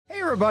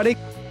everybody.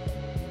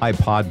 Hi,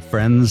 pod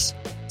friends.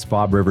 It's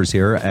Bob Rivers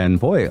here. And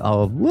boy,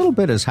 a little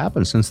bit has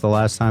happened since the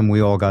last time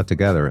we all got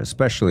together,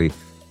 especially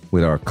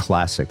with our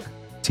classic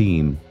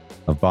team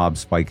of Bob,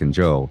 Spike, and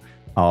Joe.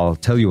 I'll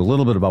tell you a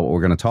little bit about what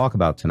we're going to talk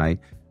about tonight.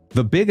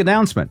 The big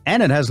announcement,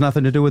 and it has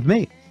nothing to do with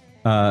me,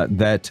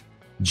 that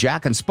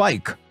Jack and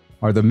Spike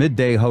are the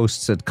midday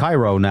hosts at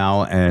Cairo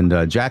now,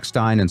 and Jack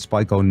Stein and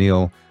Spike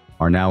O'Neill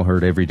are now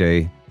heard every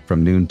day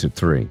from noon to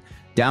 3.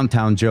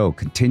 Downtown Joe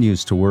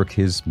continues to work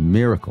his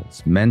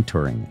miracles,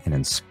 mentoring and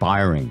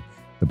inspiring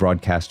the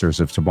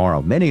broadcasters of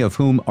tomorrow, many of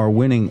whom are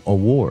winning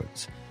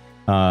awards.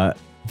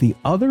 The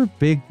other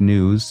big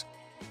news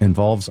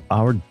involves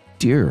our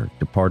dear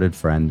departed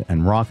friend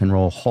and Rock and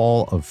Roll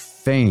Hall of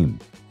Fame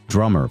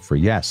drummer for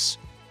Yes,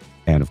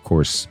 and of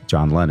course,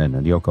 John Lennon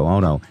and Yoko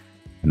Ono,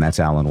 and that's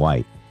Alan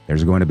White.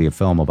 There's going to be a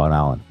film about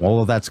Alan.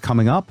 All of that's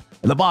coming up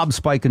in the Bob,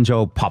 Spike, and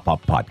Joe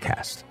Pop-Up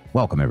Podcast.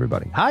 Welcome,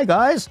 everybody. Hi,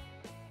 guys.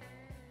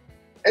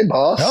 Hey,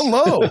 boss.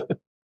 Hello.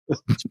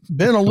 It's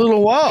been a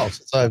little while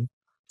since I've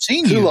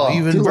seen you,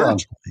 even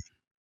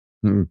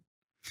virtually.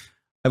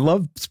 I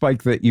love,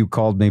 Spike, that you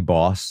called me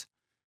boss.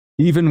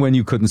 Even when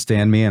you couldn't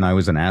stand me and I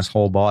was an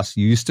asshole boss,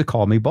 you used to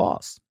call me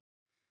boss.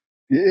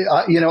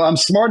 I'm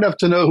smart enough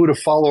to know who to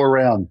follow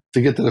around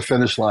to get to the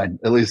finish line.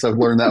 At least I've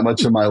learned that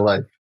much in my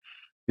life.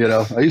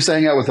 I used to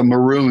hang out with the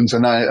Maroons,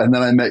 and then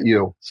I met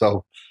you.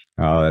 So,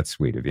 oh, that's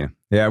sweet of you.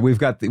 Yeah, we've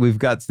got the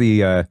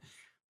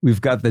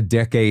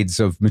decades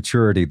of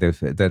maturity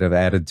that have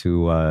added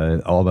to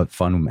all the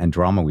fun and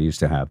drama we used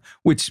to have,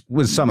 which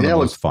was some of the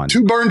most fun.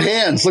 2 burned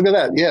hands. Look at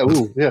that. Yeah.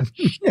 Ooh, yeah.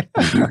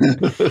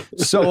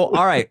 So,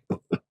 all right.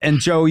 And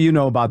Joe, you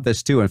know about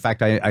this too. In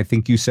fact, I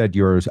think you said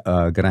you're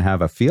going to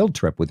have a field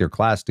trip with your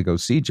class to go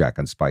see Jack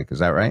and Spike. Is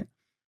that right?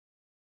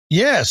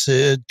 Yes.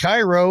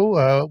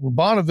 Cairo,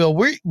 Bonneville.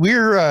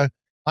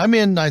 I'm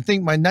in, I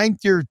think, my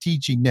 9th year of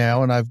teaching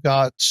now, and I've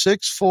got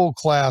 6 full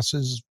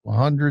classes,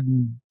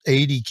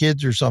 180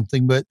 kids or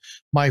something. But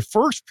my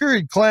first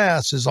period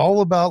class is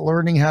all about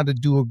learning how to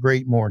do a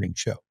great morning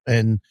show.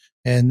 And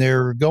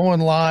they're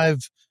going live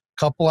a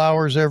couple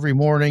hours every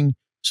morning.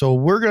 So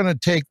we're going to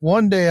take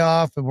one day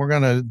off, and we're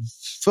going to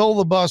fill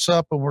the bus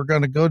up, and we're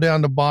going to go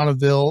down to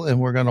Bonneville, and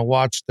we're going to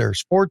watch their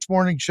sports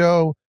morning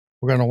show.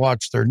 We're going to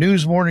watch their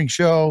news morning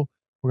show.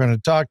 We're going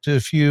to talk to a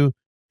few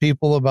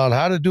people about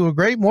how to do a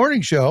great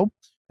morning show.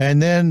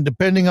 And then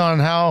depending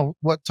on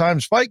what time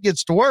Spike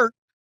gets to work,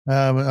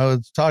 I'll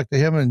talk to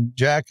him and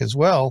Jack as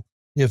well,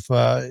 if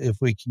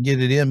we can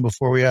get it in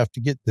before we have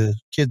to get the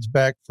kids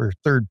back for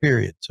 3rd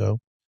period. So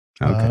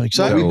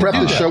excited. We prep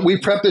the show. We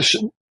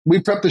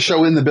prep the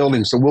show in the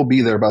building. So we'll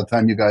be there by the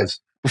time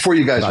before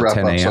you guys wrap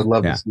up. So I'd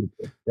love to see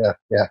you.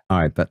 Yeah. All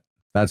right.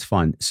 That's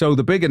fun. So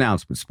the big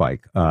announcement,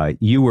 Spike,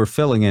 you were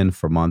filling in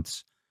for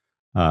months.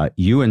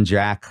 You and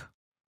Jack,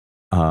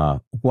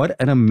 what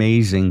an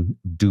amazing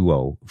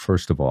duo.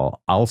 First of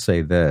all, I'll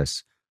say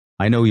this.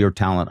 I know your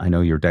talent. I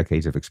know your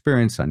decades of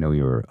experience. I know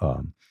your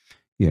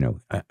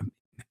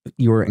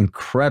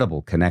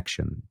incredible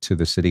connection to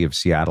the city of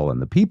Seattle and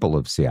the people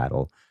of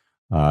Seattle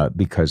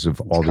because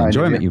of all the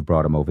enjoyment you've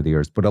brought him over the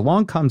years. But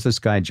along comes this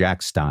guy,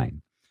 Jack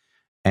Stein.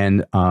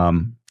 And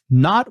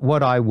not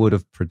what I would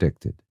have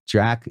predicted.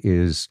 Jack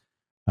is,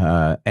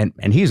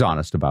 and he's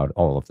honest about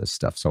all of this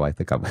stuff. So I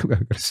think I'm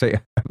going to say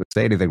I would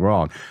say anything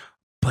wrong.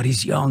 But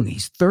he's young.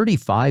 He's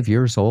 35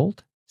 years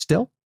old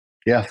still.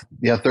 Yeah,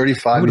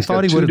 35. I would have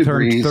thought he would have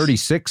turned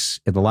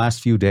 36 in the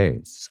last few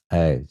days.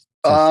 His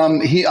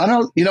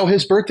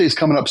birthday's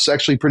coming up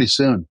actually pretty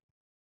soon.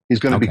 He's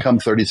going to become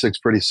 36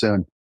 pretty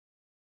soon.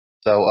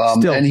 So,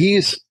 and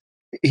he's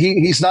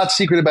not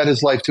secret about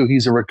his life too.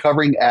 He's a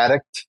recovering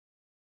addict.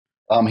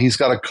 He's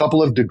got a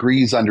couple of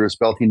degrees under his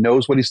belt. He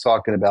knows what he's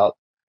talking about.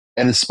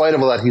 And in spite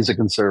of all that, he's a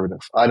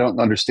conservative. I don't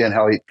understand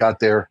how he got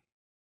there.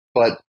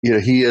 But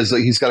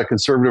he's got a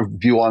conservative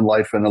view on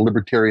life and a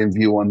libertarian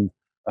view on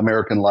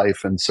American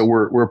life, and so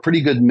we're a pretty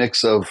good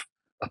mix of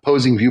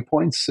opposing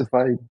viewpoints, if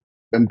I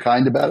am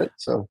kind about it.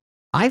 So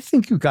I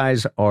think you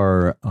guys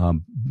are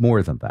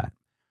more than that.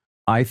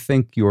 I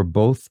think you're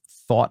both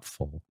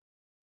thoughtful,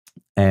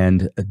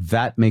 and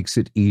that makes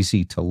it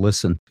easy to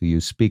listen to you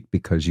speak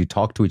because you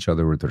talk to each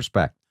other with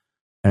respect,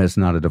 and it's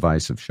not a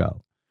divisive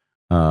show.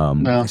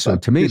 So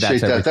to me, that's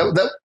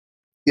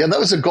that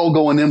was a goal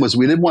going in. Was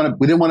we didn't want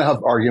to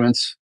have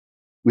arguments.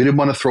 We didn't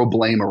want to throw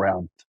blame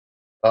around.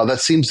 That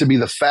seems to be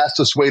the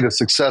fastest way to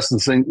success in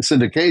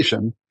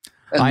syndication.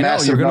 And I know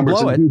you're going to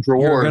blow it.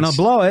 You're going to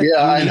blow it.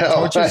 Yeah, I know.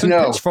 Torches and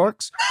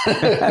pitchforks.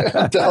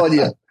 I'm telling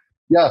you.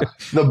 Yeah,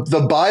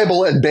 the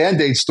Bible and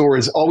Band-Aid store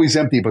is always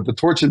empty, but the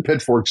Torch and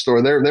Pitchfork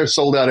store, they're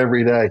sold out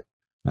every day.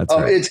 That's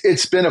right.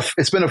 It's been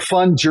a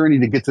fun journey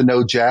to get to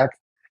know Jack.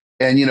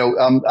 And,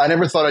 I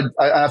never thought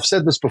I've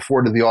said this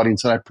before to the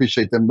audience, and I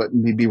appreciate them, but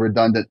me be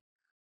redundant.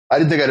 I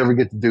didn't think I'd ever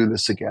get to do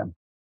this again.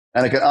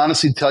 And I can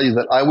honestly tell you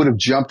that I would have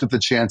jumped at the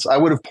chance. I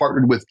would have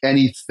partnered with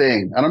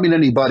anything. I don't mean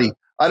anybody.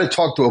 I'd have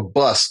talked to a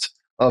bust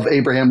of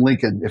Abraham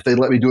Lincoln if they'd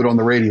let me do it on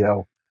the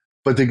radio.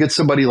 But to get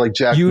somebody like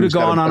Jack, you'd have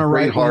gone on a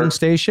right-wing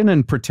station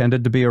and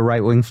pretended to be a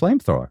right-wing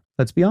flamethrower.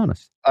 Let's be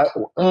honest.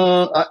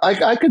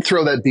 I could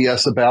throw that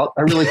BS about.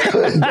 I really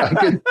could.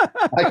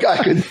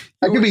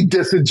 I could be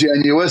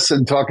disingenuous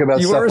and talk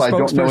about stuff I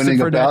don't know anything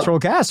for about. Natural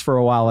gas for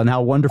a while and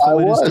how wonderful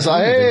I it was. is.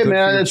 Hey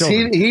man, it's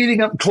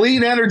heating up,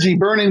 clean energy,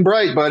 burning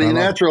bright, buddy.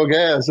 Natural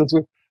gas. That's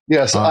what.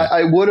 Yes,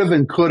 I would have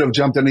and could have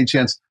jumped any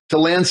chance to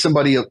land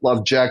somebody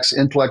of Jack's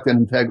intellect and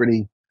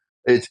integrity.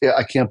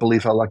 I can't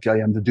believe how lucky I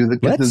am to do this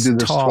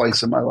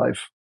twice in my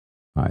life.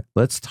 All right,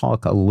 let's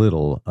talk a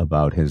little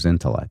about his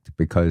intellect,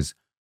 because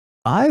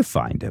I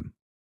find him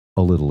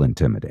a little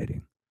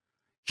intimidating.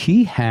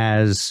 He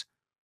has,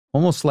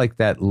 almost like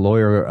that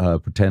lawyer,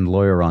 pretend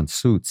lawyer on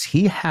Suits,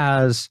 he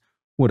has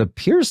what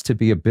appears to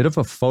be a bit of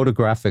a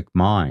photographic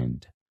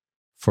mind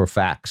for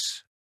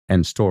facts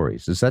and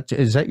stories. Is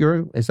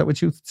that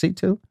what you see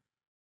too?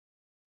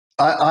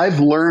 I've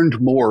learned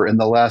more in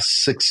the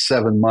last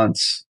 6-7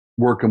 months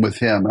working with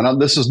him,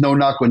 and this is no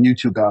knock on you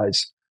two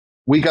guys.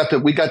 We got to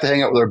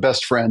hang out with our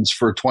best friends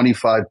for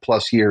 25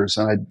 plus years,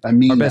 and I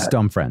mean our best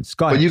dumb friends.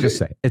 Go ahead, just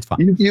say it. It's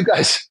fine. You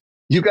guys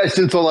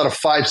did throw a lot of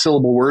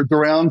 5-syllable words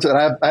around, and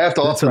I have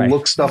to often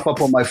look stuff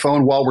up on my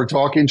phone while we're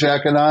talking,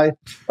 Jack and I.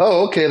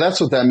 Oh, okay,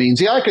 that's what that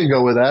means. Yeah, I can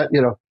go with that.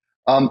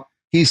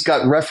 He's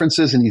got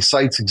references and he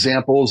cites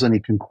examples and he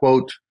can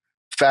quote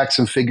facts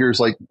and figures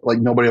like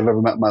nobody I've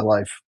ever met in my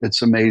life.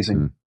 It's amazing.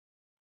 Mm.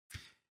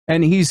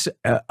 And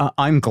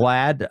I'm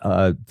glad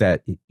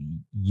that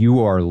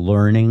you are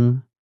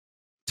learning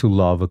to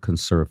love a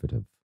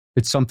conservative.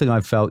 It's something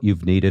I've felt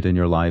you've needed in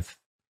your life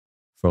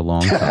for a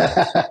long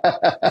time.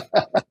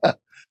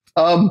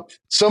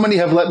 So many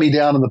have let me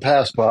down in the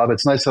past, Bob.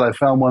 It's nice that I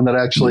found one that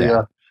actually,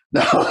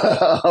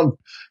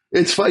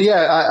 it's fun.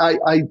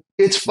 Yeah.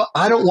 It's fun.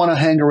 I don't want to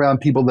hang around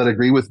people that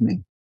agree with me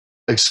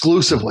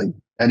exclusively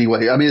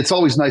anyway. I mean, it's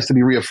always nice to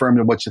be reaffirmed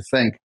in what you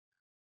think,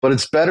 but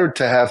it's better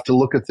to have to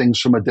look at things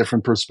from a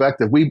different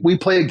perspective. We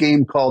play a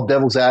game called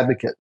Devil's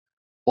Advocate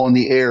on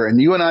the air,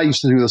 and you and I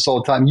used to do this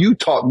all the time. You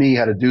taught me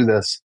how to do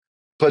this,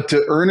 but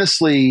to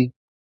earnestly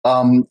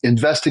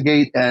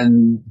investigate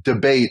and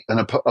debate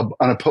on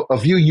a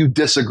view you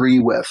disagree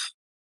with.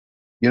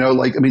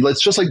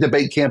 It's just like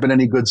debate camp in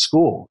any good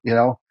school,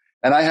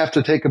 and I have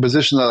to take a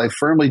position that I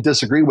firmly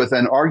disagree with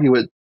and argue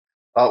it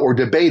or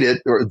debate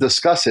it or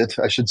discuss it,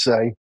 I should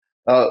say,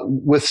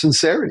 with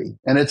sincerity.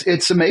 And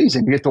it's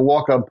amazing. You get to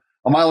walk a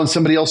mile in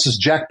somebody else's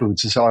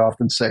jackboots is how I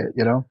often say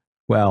it,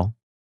 Well,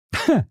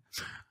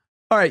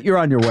 all right, you're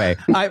on your way.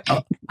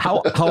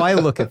 How I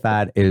look at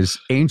that is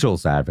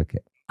angel's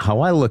advocate. How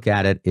I look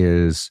at it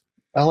is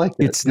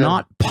it's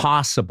not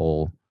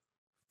possible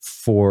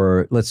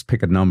for, let's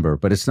pick a number,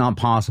 but it's not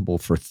possible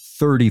for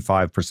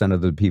 35%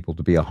 of the people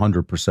to be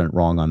 100%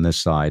 wrong on this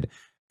side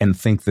and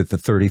think that the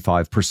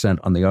 35%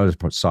 on the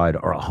other side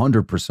are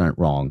 100%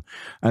 wrong.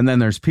 And then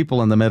there's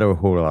people in the middle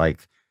who are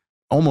like,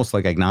 almost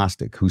like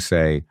agnostic, who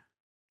say,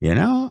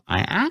 I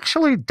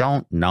actually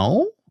don't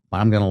know, but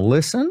I'm going to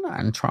listen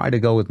and try to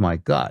go with my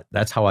gut.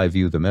 That's how I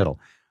view the middle.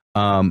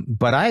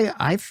 But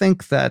I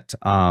think that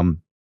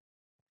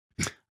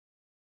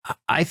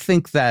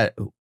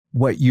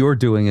what you're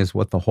doing is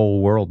what the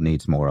whole world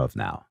needs more of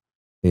now,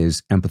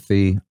 is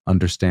empathy,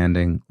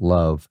 understanding,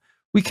 love.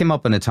 We came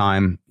up in a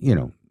time,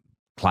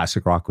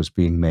 classic rock was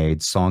being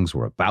made. Songs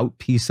were about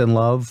peace and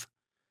love.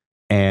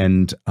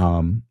 And,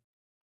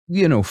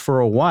 for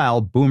a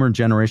while, boomer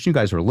generation, you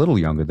guys are a little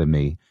younger than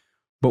me,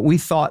 but we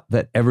thought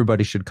that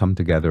everybody should come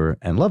together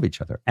and love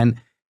each other.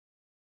 And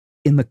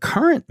in the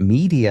current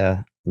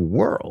media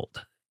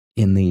world,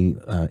 in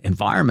the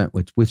environment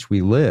with which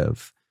we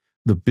live,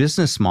 the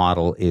business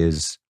model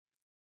is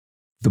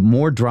the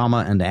more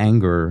drama and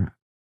anger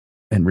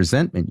and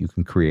resentment you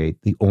can create,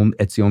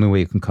 it's the only way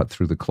you can cut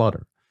through the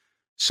clutter.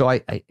 So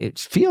it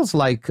feels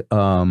like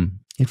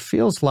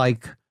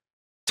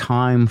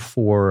time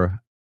for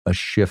a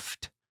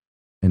shift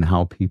in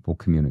how people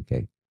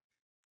communicate,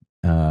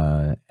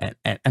 and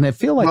I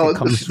feel like it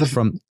comes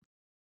from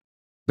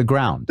the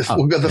ground.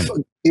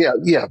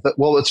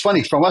 Well, it's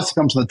funny. From us, it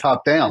comes from the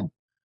top down,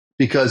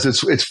 because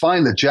it's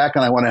fine that Jack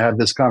and I want to have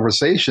this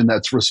conversation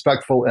that's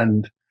respectful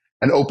and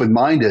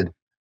open-minded.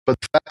 But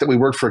the fact that we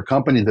work for a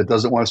company that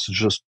doesn't want us to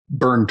just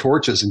burn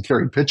torches and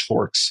carry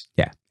pitchforks,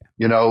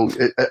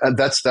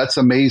 that's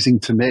amazing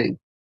to me.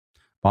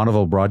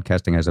 Bonneville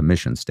Broadcasting has a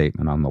mission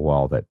statement on the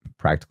wall that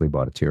practically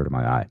brought a tear to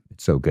my eye.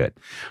 It's so good.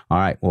 All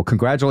right. Well,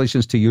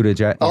 congratulations to you,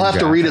 Jack. I'll have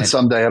to read it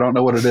someday. I don't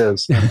know what it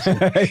is.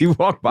 You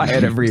walk by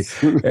it every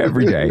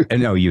day.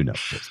 And no,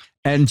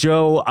 And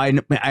Joe,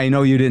 I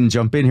know you didn't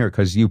jump in here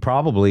because you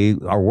probably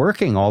are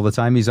working all the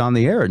time he's on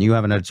the air and you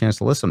haven't had a chance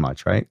to listen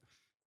much, right?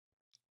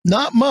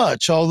 Not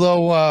much,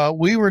 although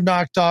we were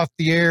knocked off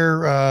the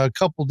air a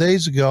couple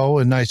days ago,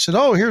 and I said,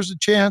 here's a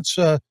chance.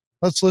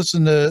 Let's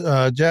listen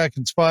to Jack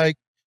and Spike.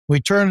 We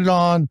turned it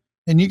on,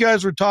 and you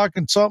guys were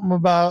talking something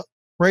about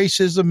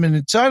racism, and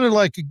it sounded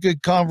like a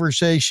good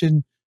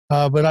conversation,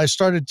 but I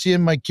started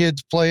seeing my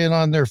kids playing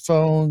on their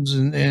phones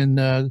and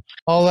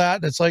all that,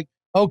 and it's like,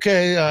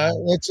 okay,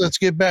 let's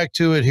get back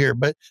to it here.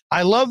 But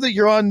I love that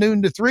you're on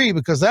noon to 3,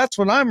 because that's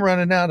when I'm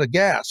running out of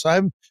gas.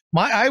 I'm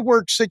I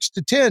work 6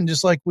 to 10,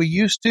 just like we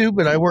used to,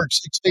 but I work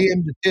 6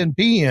 a.m. to 10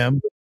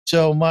 p.m.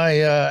 So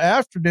my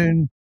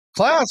afternoon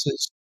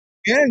classes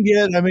can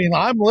get, I mean,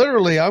 I'm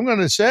going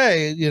to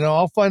say,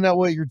 I'll find out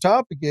what your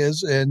topic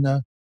is and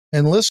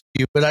listen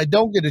to you, but I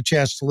don't get a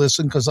chance to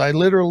listen because I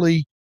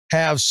literally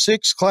have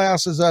 6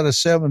 classes out of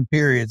 7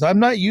 periods. I'm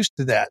not used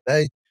to that.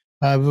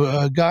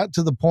 I've got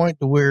to the point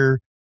to where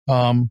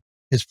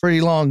it's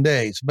pretty long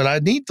days, but I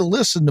need to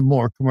listen to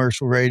more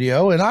commercial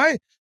radio. And I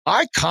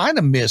kind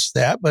of miss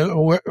that,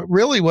 but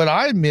really what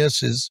I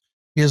miss is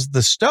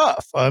the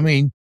stuff. I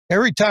mean,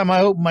 every time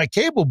I open my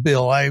cable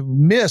bill, I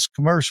miss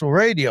commercial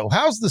radio.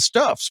 How's the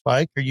stuff,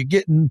 Spike? Are you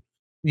getting,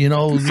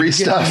 free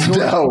stuff?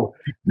 No.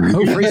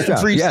 Free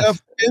stuff. Free yes.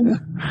 stuff.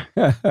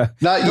 Not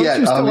don't yet.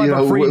 You still have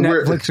a free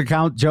Netflix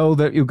account, Joe,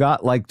 that you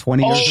got like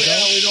 20 years ago?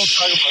 Yeah, we don't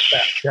talk about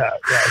that. Yeah.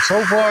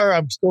 So far,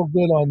 I'm still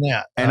good on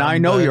that. And I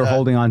know you're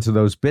holding on to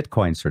those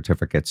Bitcoin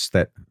certificates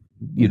that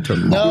you took.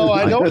 No,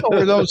 I don't know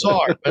where those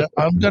are, but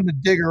I'm going to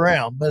dig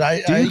around.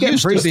 But Do you get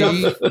free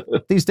stuff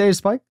these days,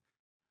 Spike?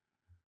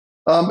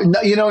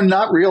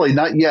 Not really,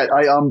 not yet.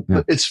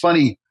 It's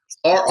funny.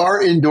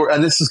 Our indoor,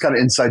 and this is kind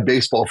of inside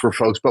baseball for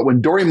folks, but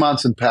when Dory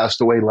Monson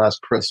passed away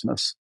last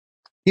Christmas,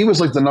 he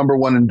was like the number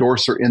one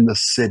endorser in the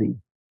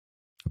city.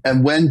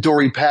 And when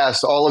Dory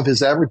passed, all of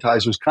his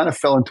advertisers kind of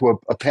fell into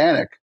a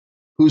panic.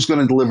 Who's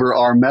going to deliver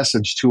our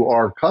message to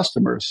our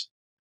customers?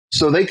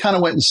 So they kind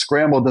of went and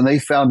scrambled, and they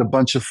found a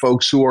bunch of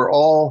folks who are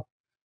all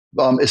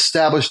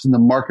established in the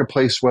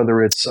marketplace,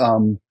 whether it's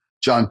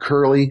John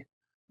Curley,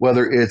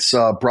 whether it's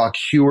Brock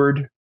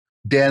Heward,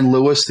 Dan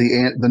Lewis,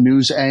 the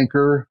news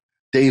anchor,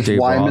 Dave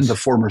Wyman, Ross, the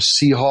former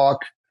Seahawk,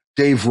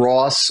 Dave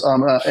Ross,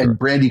 and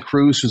Brandy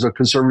Cruz, who's a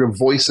conservative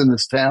voice in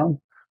this town,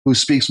 who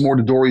speaks more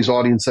to Dory's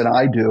audience than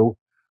I do.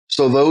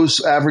 So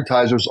those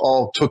advertisers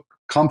all took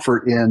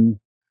comfort in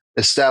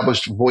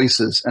established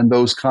voices, and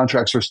those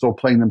contracts are still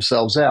playing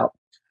themselves out.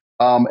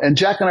 And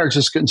Jack and I are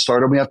just getting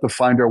started. We have to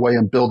find our way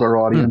and build our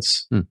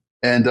audience.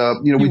 And,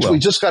 we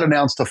just got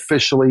announced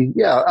officially.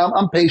 Yeah,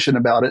 I'm patient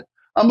about it.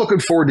 I'm looking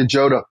forward to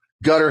Joe to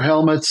gutter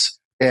helmets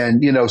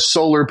and,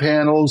 solar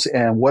panels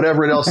and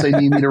whatever else they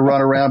need me to run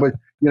around. But,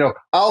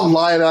 I'll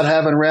lie about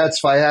having rats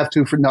if I have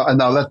to.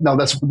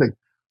 That's one thing.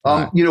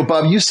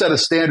 Bob, you set a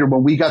standard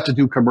when we got to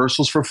do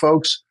commercials for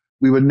folks.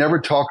 We would never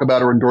talk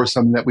about or endorse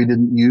something that we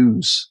didn't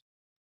use,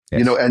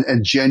 yes,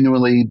 and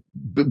genuinely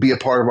be a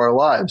part of our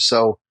lives.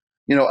 So,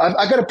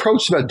 I got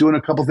approached about doing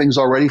a couple things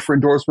already for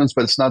endorsements,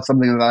 but it's not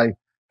something that I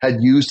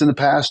had used in the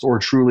past or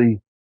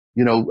truly,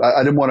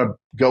 I didn't want to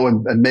go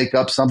and make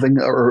up something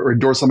or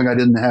endorse something I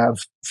didn't have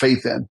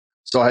faith in.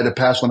 So I had to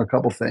pass on a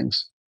couple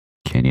things.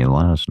 Can you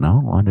let us know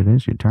what it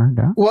is you turned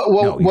down?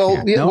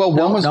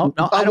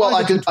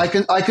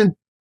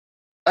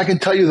 I can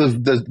tell you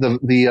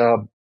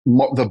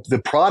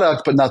the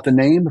product, but not the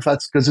name, if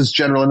that's because it's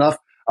general enough.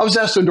 I was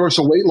asked to endorse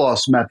a weight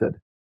loss method,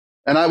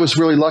 and I was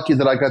really lucky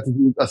that I got to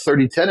do a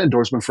 30-10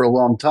 endorsement for a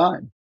long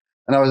time.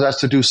 And I was asked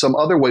to do some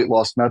other weight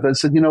loss method. I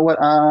said, you know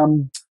what?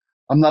 I'm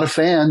not a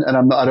fan,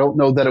 and I don't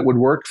know that it would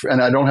work,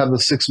 and I don't have the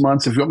 6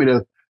 months. If you want me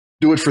to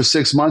do it for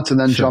 6 months and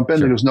then jump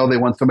in, because no, they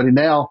want somebody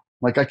now.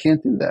 Like, I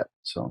can't do that.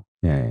 So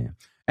yeah.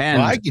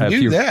 And I can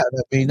do that.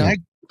 I mean,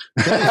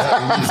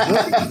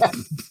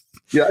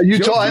 yeah, you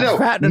told, I know,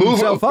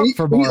 eat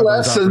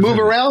less and move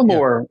around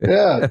more.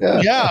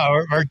 Yeah.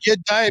 Or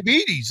get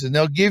diabetes, and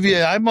they'll give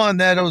you. I'm on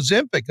that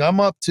Ozempic. I'm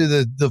up to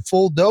the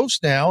full dose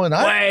now, and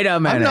wait a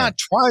minute, I'm not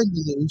trying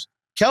to lose.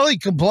 Kelly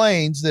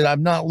complains that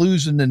I'm not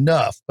losing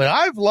enough, but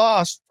I've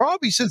lost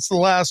probably since the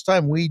last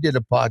time we did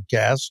a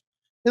podcast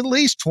at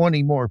least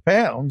 20 more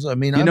pounds. I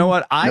mean, know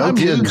what? I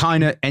did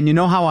kind of, and you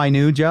know how I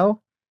knew,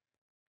 Joe?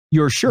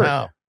 Your shirt.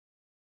 Wow.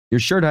 Your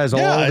shirt has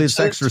all this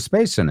extra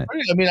space in it.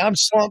 I mean, I'm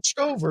slumped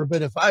over,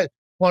 but if I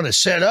want to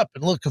set up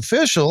and look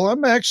official,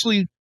 I'm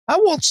actually, I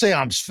won't say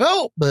I'm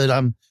svelte, but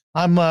I'm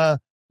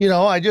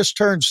I just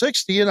turned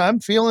 60 and I'm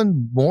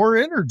feeling more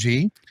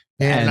energy.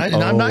 And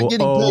I'm not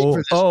getting paid for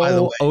this, by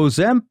the way.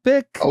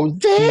 Ozempic. Can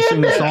you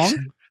sing the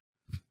song?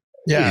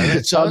 Yeah,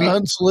 it's an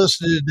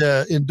unsolicited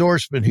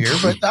endorsement here,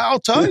 but I'll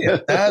tell you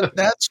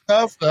that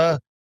stuff,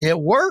 it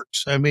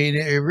works. I mean,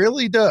 it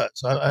really does.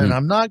 And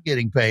I'm not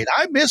getting paid.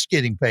 I miss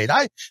getting paid.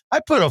 I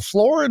put a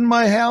floor in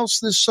my house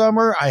this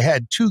summer. I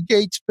had 2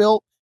 gates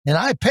built, and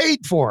I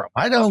paid for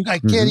them. I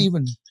can't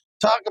even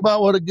talk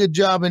about what a good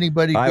job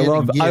anybody did. I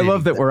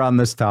love that we're on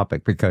this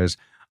topic, because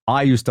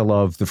I used to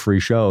love the free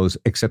shows,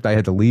 except I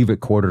had to leave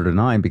at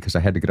 8:45 because I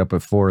had to get up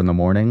at 4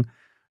 a.m.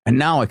 And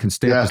now I can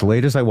stay up as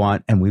late as I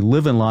want. And we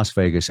live in Las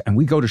Vegas, and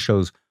we go to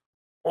shows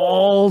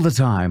all the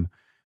time.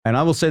 And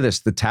I will say this,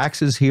 the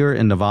taxes here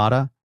in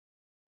Nevada,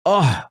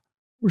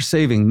 we're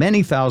saving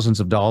many thousands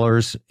of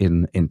dollars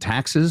in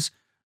taxes.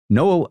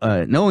 No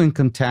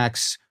income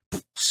tax,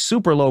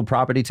 super low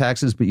property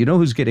taxes. But you know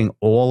who's getting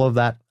all of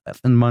that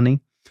effing money?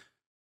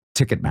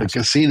 Ticketmaster. The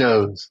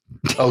casinos.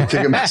 Oh,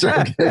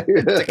 Ticketmaster.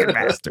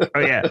 Ticketmaster. Oh,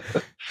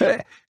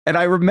 yeah. And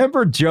I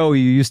remember, Joe,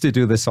 you used to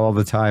do this all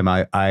the time.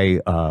 I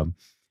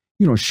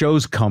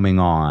shows coming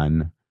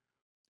on,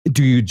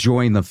 Do you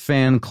join the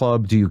fan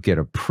club? Do you get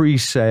a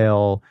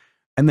pre-sale?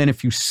 And then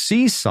if you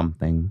see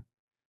something,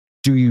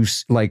 do you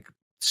like,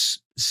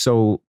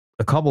 so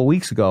a couple of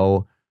weeks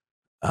ago,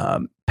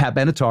 Pat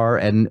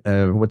Benatar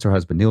and what's her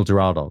husband, Neil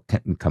Giraldo,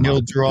 come Neil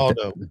on.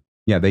 Giraldo.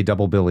 Yeah, they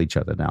double bill each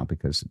other now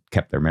because it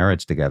kept their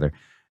marriage together.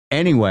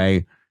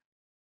 Anyway,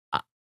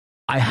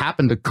 I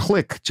happened to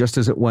click just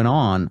as it went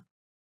on,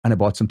 and I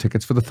bought some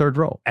tickets for the third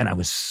row. And I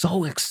was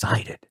so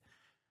excited,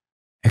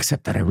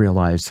 except that I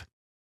realized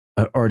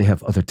I already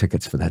have other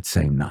tickets for that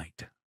same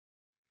night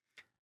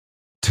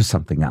to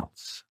something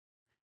else.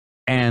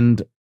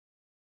 And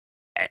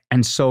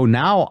so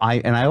now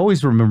I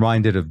always am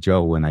reminded of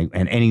Joe and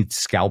any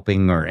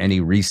scalping or any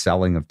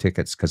reselling of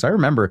tickets, because I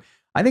remember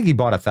I think he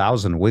bought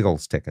 1,000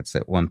 Wiggles tickets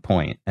at one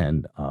point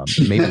and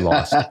maybe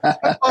lost.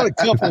 I bought a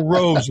couple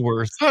rows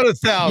worth, not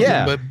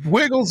 1,000, but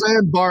Wiggles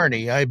and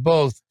Barney, I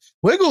both.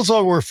 Wiggles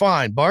were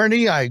fine.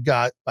 Barney, I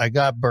got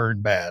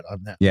burned bad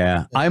on that.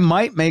 Yeah, I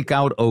might make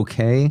out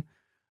okay,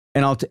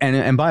 and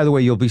and by the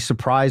way, you'll be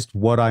surprised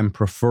what I'm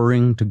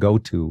preferring to go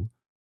to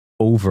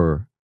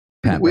over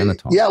Pat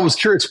Benatar. Yeah, I was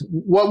curious.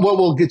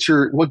 What gets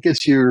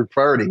your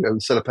priority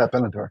instead of Pat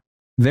Benatar?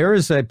 There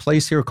is a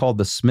place here called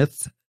the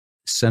Smith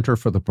Center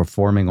for the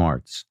Performing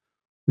Arts,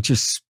 which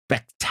is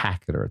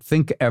spectacular.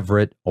 Think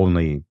Everett,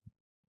 only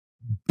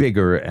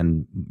bigger,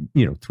 and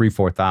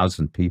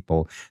 3,000-4,000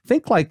 people.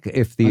 Think like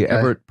if the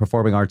Everett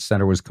Performing Arts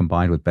Center was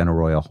combined with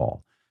Benaroya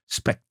Hall.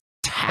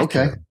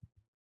 Spectacular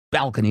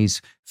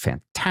balconies,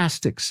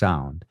 fantastic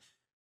sound,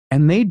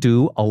 and they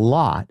do a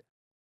lot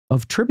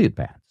of tribute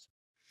bands.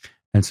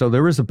 And so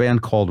there is a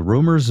band called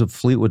Rumors of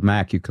Fleetwood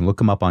Mac. You can look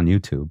them up on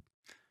YouTube.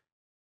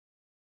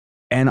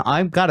 And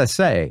I've got to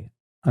say,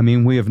 I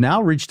mean, we have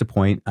now reached a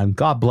point, and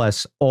God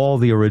bless all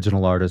the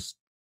original artists,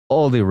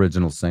 all the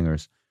original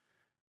singers,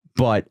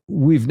 but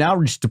we've now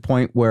reached a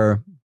point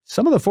where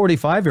some of the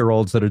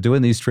 45-year-olds that are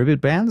doing these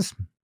tribute bands,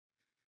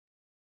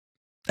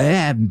 they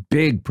have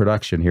big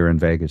production here in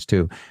Vegas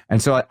too.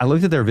 And so I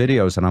looked at their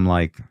videos and I'm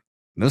like,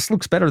 this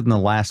looks better than the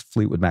last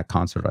Fleetwood Mac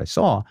concert I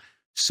saw.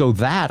 So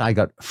that I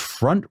got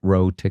front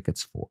row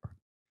tickets for.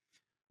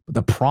 But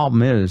the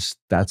problem is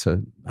that's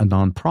a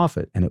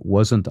nonprofit, and it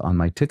wasn't on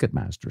my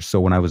Ticketmaster.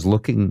 So when I was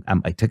looking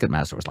at my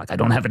Ticketmaster, I was like, I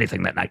don't have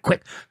anything that night.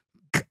 Quick,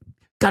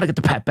 got to get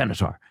the Pat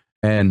Benatar.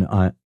 And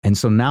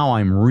so now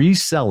I'm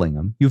reselling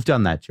them. You've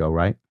done that, Joe,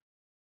 right?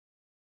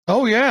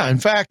 Oh, yeah. In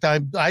fact,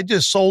 I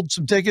just sold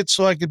some tickets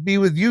so I could be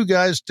with you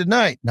guys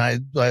tonight.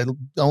 And I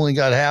only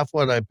got half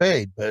what I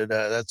paid, but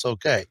that's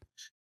okay.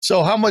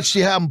 So how much do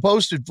you have them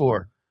posted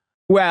for?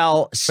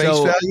 Well, face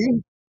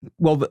value?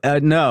 Well,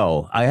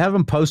 no, I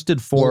haven't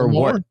posted for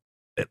what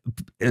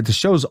the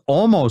show's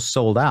almost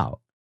sold out.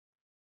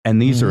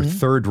 And these are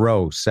third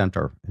row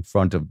center in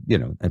front of,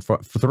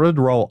 third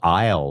row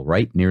aisle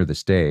right near the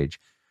stage.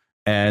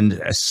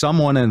 And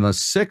someone in the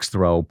sixth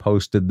row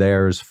posted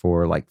theirs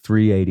for like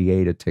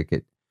 $388 a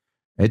ticket.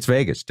 It's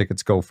Vegas.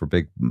 Tickets go for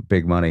big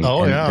money.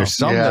 Oh, and yeah. There's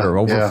some that are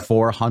over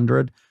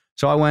 400.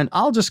 So I went,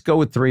 I'll just go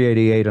with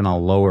 $388 and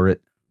I'll lower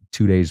it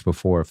 2 days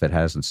before if it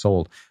hasn't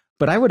sold.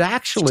 But I would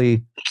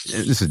actually,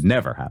 this has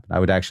never happened. I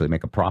would actually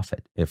make a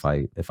profit if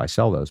I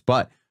sell those.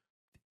 But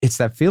it's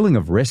that feeling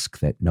of risk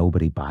that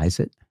nobody buys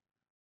it.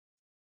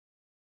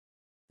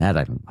 That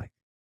I don't like.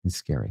 It's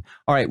scary.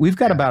 All right, we've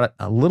got about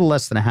a little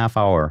less than a half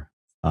hour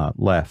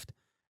left.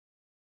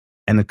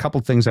 And a couple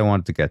things I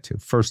wanted to get to.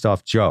 First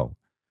off, Joe,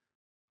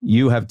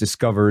 you have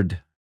discovered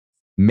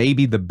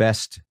maybe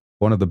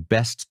one of the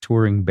best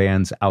touring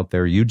bands out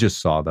there. You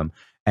just saw them.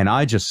 And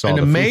I just saw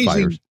the Foo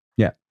Fighters.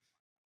 Yeah.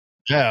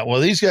 Yeah. Well,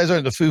 these guys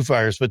aren't the Foo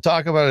Fighters, but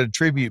talk about a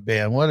tribute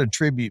band. What a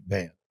tribute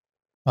band.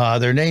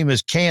 Their name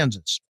is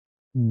Kansas.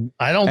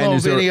 I don't know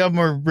if any of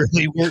them are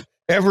really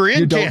ever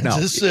in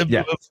Kansas.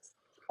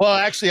 Well,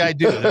 actually, I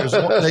do.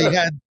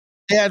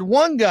 They had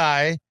one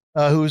guy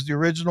who was the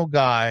original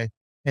guy,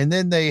 and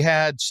then they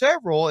had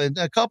several, and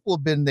a couple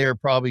have been there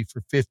probably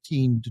for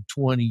 15 to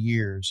 20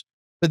 years.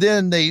 But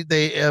then they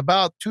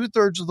about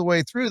 2/3 of the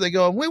way through, they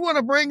go, we want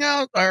to bring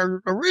out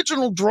our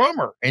original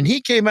drummer, and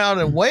he came out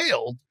and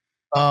wailed,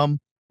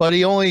 but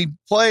he only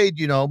played,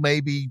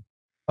 maybe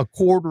a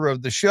quarter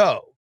of the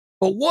show.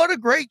 But what a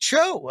great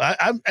show!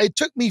 It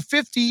took me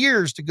 50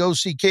 years to go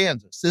see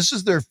Kansas. This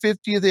is their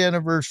 50th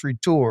anniversary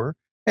tour.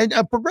 And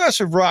a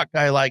progressive rock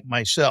guy like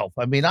myself,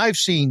 I mean, I've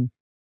seen,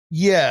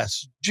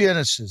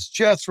 Genesis,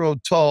 Jethro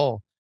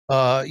Tull,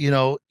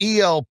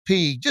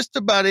 ELP, just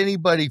about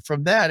anybody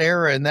from that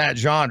era and that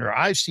genre,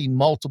 I've seen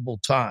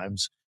multiple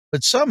times.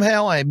 But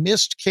somehow I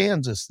missed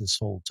Kansas this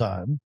whole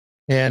time.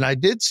 And I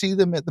did see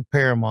them at the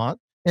Paramount.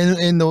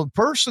 And the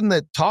person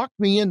that talked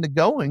me into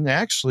going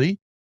actually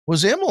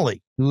was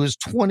Emily, who was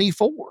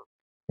 24.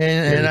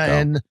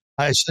 And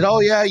I said, oh,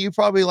 yeah, you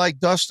probably like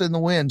Dust in the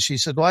Wind. She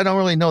said, well, I don't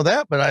really know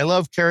that, but I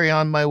love Carry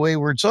On My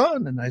Wayward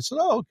Son. And I said,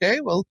 oh, okay,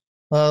 well,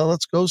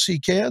 let's go see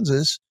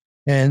Kansas.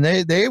 And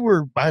they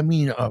were, I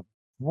mean, a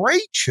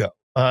great show.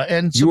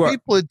 And some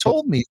people had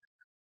told me.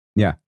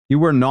 Yeah, you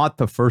were not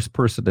the first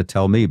person to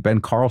tell me.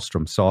 Ben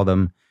Karlstrom saw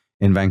them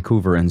in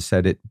Vancouver and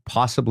said it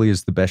possibly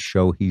is the best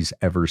show he's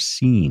ever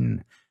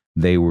seen.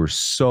 They were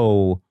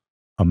so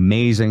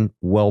amazing,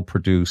 well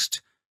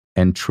produced,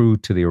 and true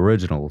to the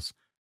originals.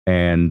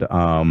 And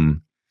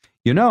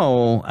you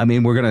know, I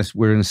mean, we're gonna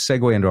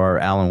segue into our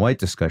Alan White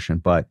discussion,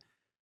 but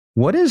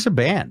what is a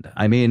band?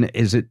 I mean,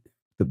 is it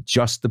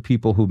just the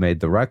people who made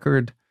the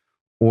record,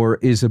 or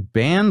is a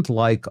band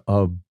like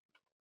a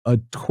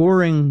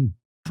touring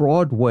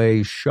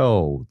Broadway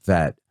show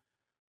that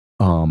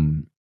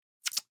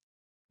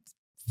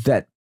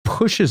that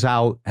pushes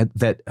out,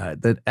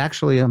 that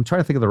actually, I'm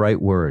trying to think of the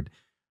right word,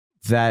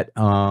 that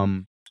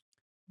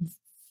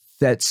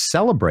that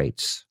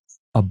celebrates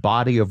a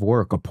body of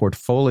work, a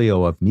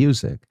portfolio of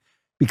music?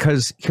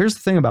 Because here's the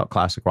thing about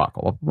classic rock.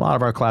 A lot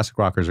of our classic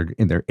rockers are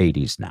in their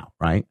 80s now,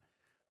 right?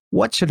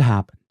 What should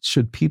happen?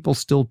 Should people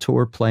still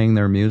tour playing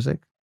their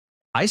music?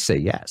 I say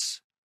yes.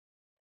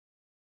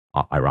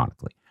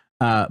 Ironically.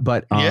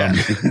 But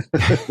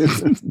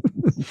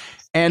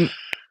and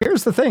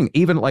here's the thing.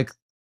 Even like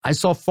I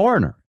saw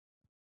Foreigner,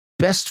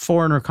 best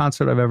Foreigner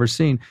concert I've ever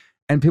seen.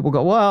 And people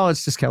go, well,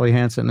 it's just Kelly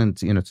Hansen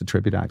and you know, it's a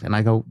tribute act. And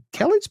I go,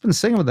 Kelly's been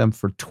singing with them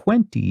for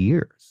 20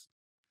 years.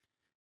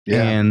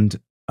 Yeah.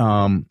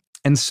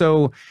 And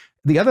so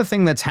the other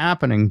thing that's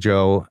happening,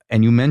 Joe,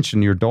 and you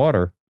mentioned your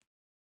daughter,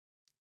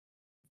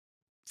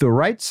 the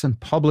rights and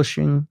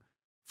publishing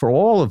for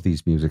all of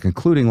these music,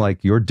 including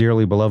like your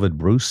dearly beloved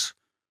Bruce,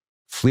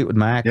 Fleetwood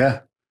Mac,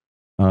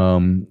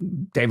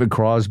 David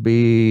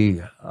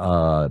Crosby,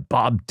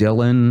 Bob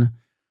Dylan,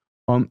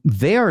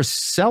 they are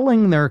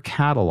selling their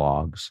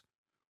catalogs,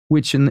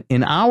 which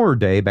in our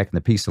day, back in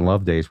the Peace and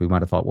Love days, we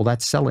might have thought, well,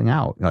 that's selling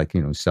out. Like,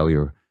 you know, sell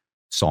your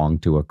song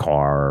to a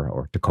car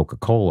or to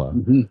Coca-Cola.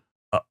 Mm-hmm.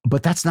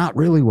 But that's not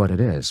really what it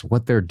is.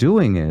 What they're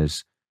doing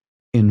is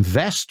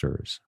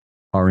investors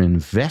are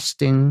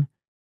investing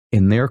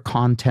in their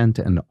content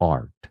and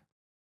art.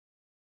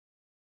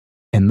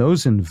 And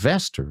those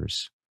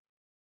investors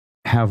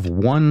have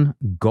one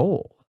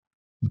goal.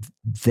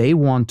 They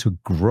want to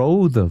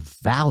grow the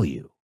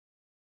value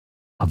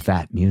of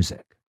that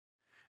music.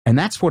 And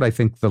that's what I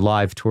think the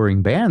live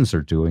touring bands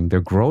are doing. They're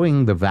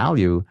growing the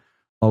value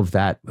of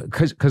that.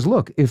 Because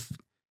look, if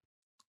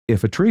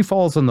a tree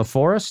falls in the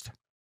forest,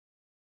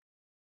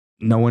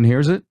 no one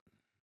hears it.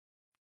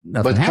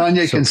 Nothing but happens.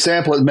 Kanye can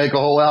sample it and make a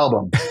whole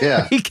album.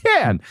 Yeah, he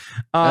can.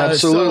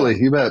 Absolutely,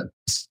 you bet.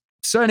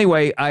 So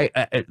anyway,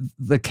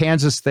 the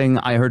Kansas thing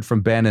I heard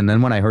from Ben, and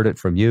then when I heard it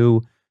from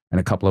you and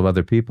a couple of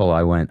other people,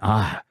 I went,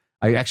 I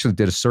actually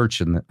did a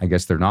search, and I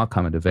guess they're not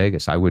coming to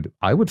Vegas. I would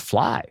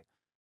fly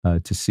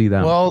to see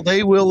them. Well,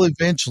 they will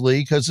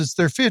eventually, because it's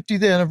their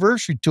 50th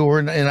anniversary tour,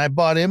 and I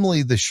bought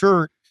Emily the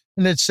shirt,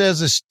 and it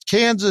says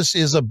Kansas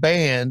is a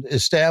band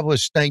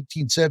established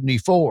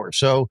 1974.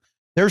 So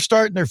they're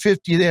starting their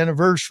 50th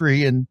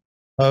anniversary in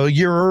a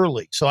year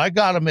early. So I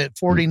got them at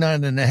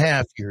 49 and a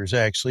half years,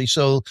 actually.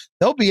 So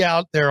they'll be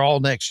out there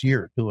all next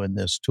year doing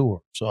this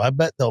tour. So I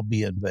bet they'll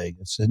be in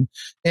Vegas.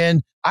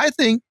 And I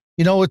think,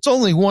 you know, it's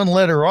only one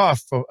letter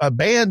off. A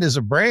band is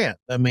a brand.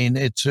 I mean,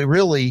 it's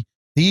really,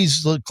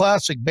 these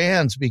classic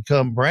bands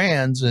become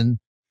brands, and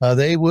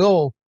they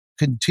will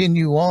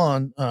continue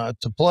on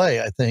to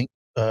play, I think,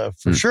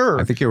 for sure.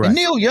 I think you're right. And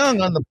Neil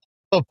Young on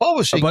the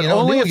publishing, but you know,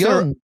 only Neil if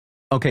Young.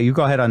 Okay, you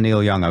go ahead on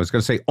Neil Young. I was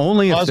going to say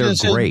only if they're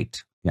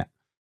great. Yeah.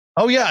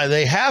 Oh, yeah,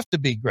 they have to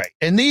be great.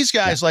 And these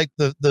guys, like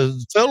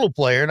the fiddle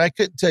player, and I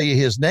couldn't tell you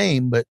his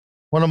name, but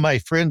one of my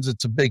friends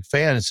that's a big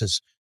fan, and says,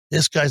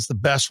 this guy's the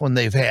best one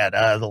they've had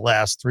out of the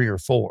last 3 or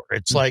 4.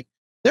 It's like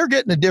they're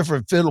getting a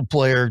different fiddle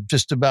player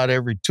just about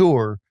every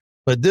tour,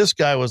 but this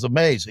guy was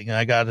amazing. And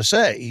I got to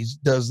say, he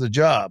does the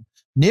job.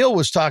 Neil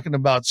was talking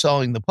about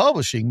selling the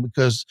publishing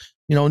because,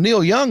 you know,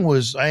 Neil Young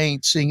was, I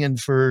ain't singing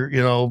for,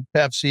 you know,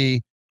 Pepsi.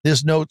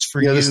 This note's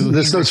for you.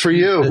 This note's for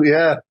you.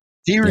 Yeah.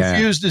 He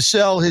refused to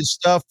sell his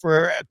stuff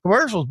for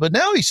commercials. But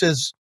now he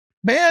says,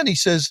 man,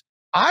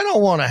 I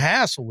don't want to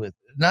hassle with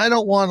it. And I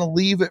don't want to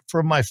leave it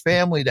for my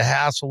family to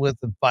hassle with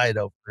and fight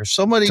over. If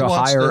somebody to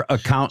wants hire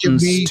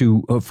accountants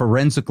to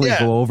forensically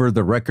go over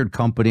the record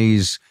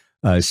company's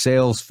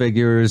sales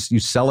figures, you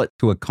sell it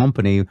to a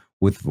company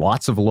with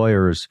lots of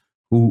lawyers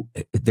who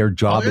their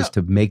job is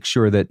to make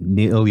sure that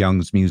Neil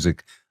Young's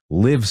music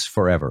lives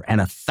forever. And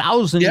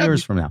 1,000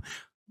 years from now,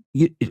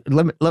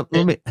 let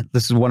me,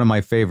 this is one of my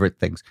favorite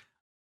things.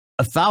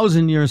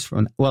 1,000 years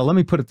from, well, let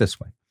me put it this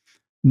way.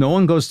 No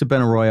one goes to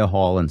Benaroya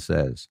Hall and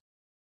says,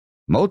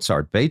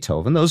 Mozart,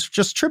 Beethoven, those are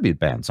just tribute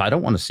bands. I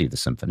don't want to see the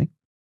symphony.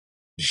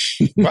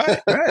 Right.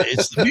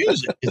 It's the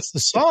music. It's the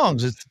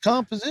songs. It's the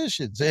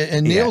compositions.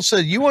 And Neil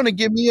said, you want to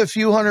give me a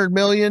few $100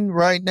 million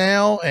right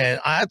now?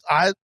 And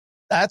I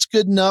that's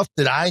good enough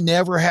that I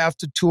never have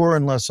to tour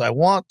unless I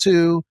want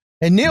to.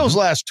 And Neil's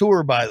last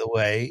tour, by the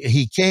way,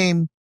 he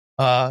came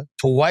to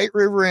White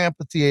River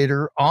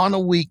Amphitheater on a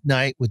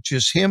weeknight with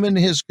just him and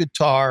his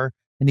guitar.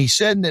 And he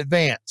said in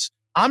advance,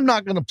 I'm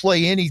not going to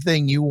play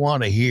anything you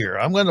want to hear.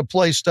 I'm going to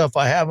play stuff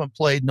I haven't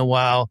played in a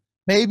while.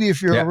 Maybe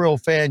if you're a real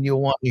fan,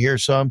 you'll want to hear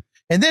some.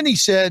 And then he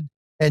said,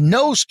 and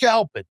no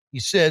scalping. He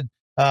said,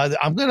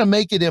 I'm going to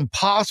make it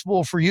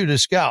impossible for you to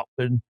scalp.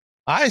 And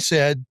I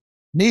said,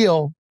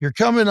 Neil, you're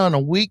coming on a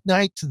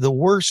weeknight to the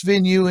worst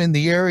venue in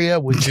the area,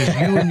 which is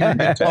you and your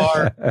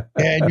guitar,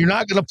 and you're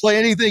not going to play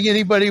anything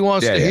anybody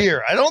wants to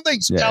hear. I don't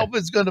think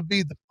scalping's going to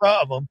be the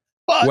problem,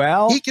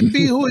 but he can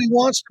be who he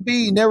wants to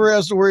be. He never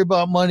has to worry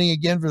about money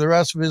again for the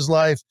rest of his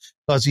life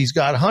because he's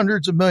got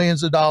hundreds of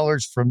millions of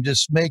dollars from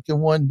just making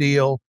one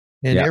deal,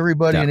 and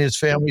everybody in his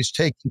family's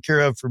taken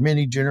care of for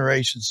many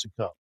generations to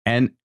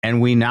come. And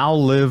we now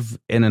live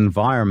in an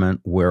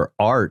environment where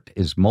art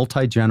is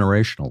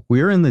multi-generational.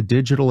 We're in the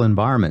digital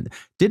environment.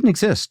 Didn't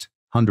exist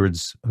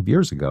hundreds of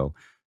years ago.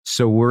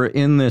 So we're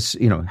in this,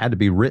 had to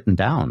be written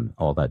down,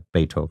 all that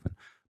Beethoven.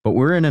 But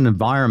we're in an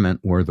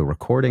environment where the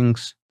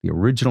recordings, the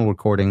original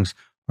recordings,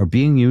 are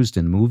being used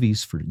in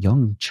movies for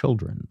young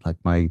children. Like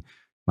my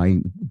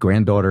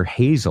granddaughter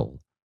Hazel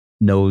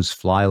knows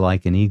Fly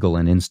Like an Eagle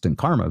and Instant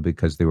Karma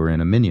because they were in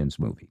a Minions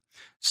movie.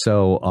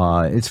 So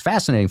it's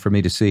fascinating for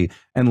me to see,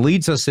 and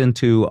leads us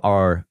into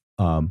our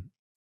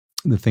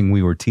the thing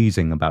we were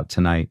teasing about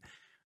tonight,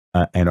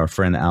 and our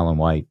friend Alan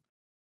White.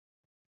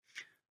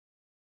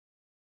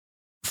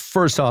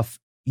 First off,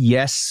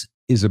 Yes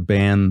is a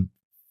band.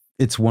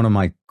 It's one of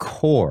my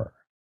core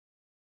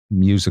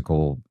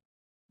musical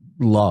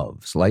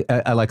loves.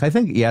 I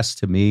think Yes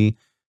to me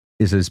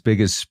is as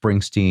big as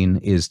Springsteen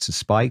is to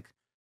Spike,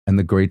 and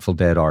the Grateful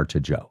Dead are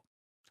to Joe,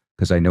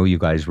 because I know you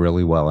guys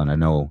really well, and I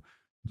know,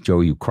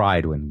 Joe, you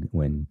cried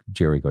when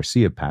Jerry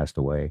Garcia passed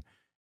away,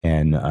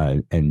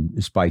 and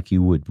Spike,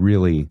 you would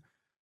do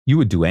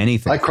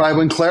anything. I cried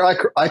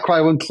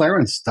when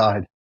Clarence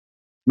died.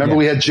 Remember,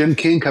 we had Jim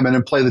King come in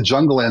and play the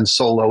Jungle Land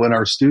solo in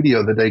our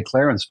studio the day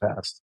Clarence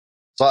passed.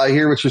 So I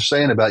hear what you're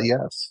saying about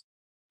Yes.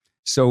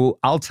 So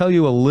I'll tell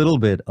you a little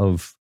bit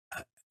of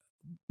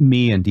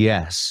me and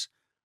Yes.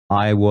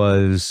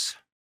 The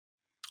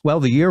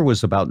year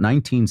was about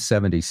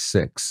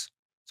 1976.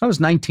 So I was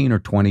 19 or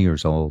 20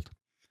 years old.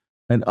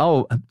 And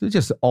I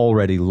just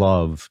already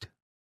loved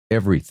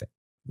everything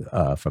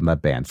from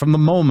that band from the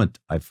moment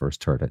I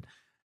first heard it,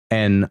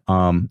 and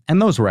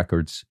those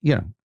records,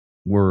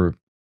 were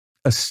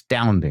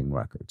astounding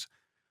records.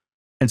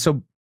 And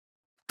so,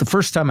 the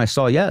first time I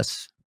saw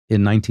Yes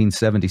in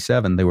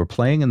 1977, they were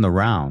playing in the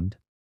Round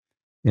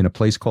in a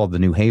place called the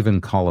New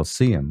Haven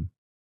Coliseum,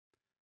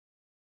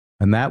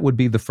 and that would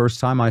be the first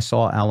time I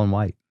saw Alan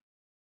White.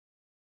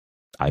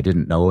 I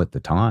didn't know at the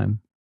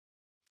time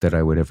that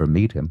I would ever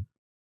meet him.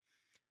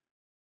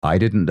 I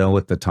didn't know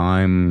at the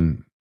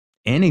time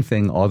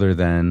anything other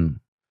than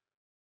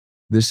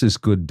this is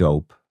good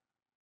dope,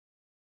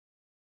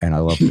 and I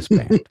love this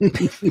band.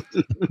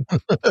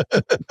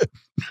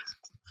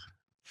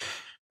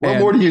 What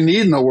more do you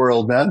need in the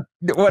world, man?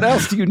 What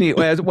else do you need?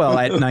 Well,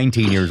 at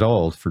 19 years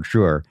old, for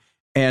sure.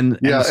 And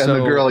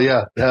the girl,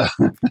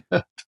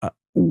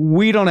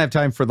 we don't have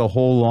time for the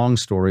whole long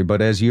story,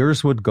 but as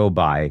years would go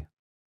by,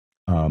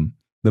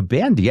 the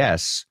band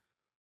Yes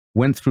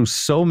went through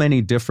so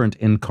many different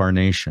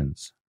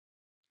incarnations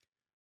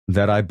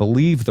that I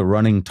believe the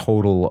running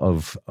total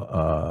of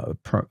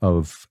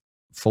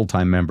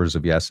full-time members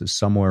of Yes is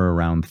somewhere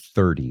around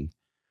 30.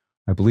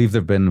 I believe there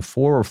have been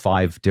 4 or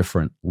 5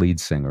 different lead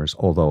singers,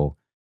 although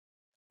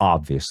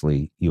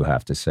obviously you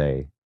have to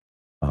say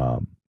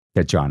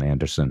that John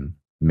Anderson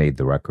made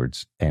the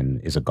records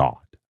and is a god.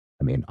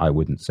 I mean, I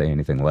wouldn't say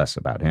anything less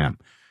about him.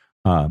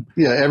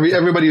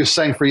 Everybody who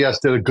sang for Yes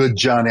did a good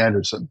John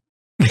Anderson.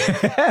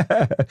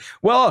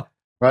 Well,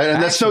 right,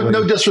 and that's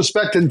no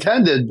disrespect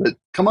intended, but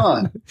come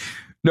on.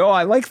 No,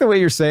 I like the way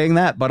you're saying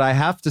that, but I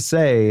have to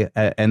say,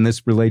 and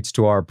this relates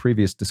to our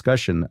previous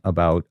discussion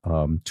about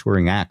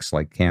touring acts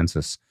like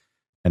Kansas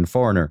and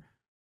Foreigner.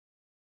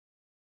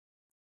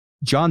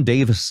 John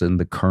Davison,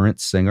 the current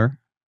singer,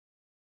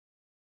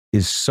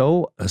 is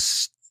so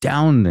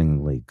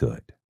astoundingly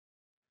good,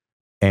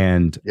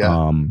 and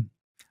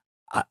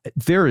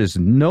there is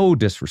no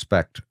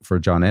disrespect for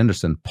John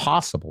Anderson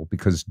possible,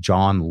 because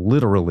John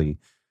literally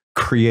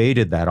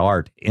created that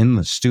art in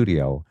the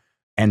studio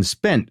and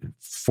spent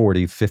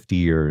 40, 50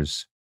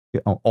 years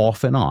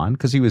off and on,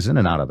 because he was in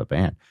and out of the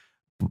band.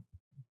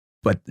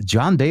 But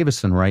John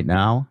Davison right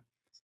now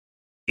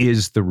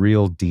is the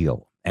real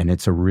deal, and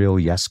it's a real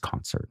Yes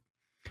concert.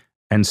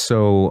 And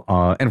so,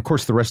 and of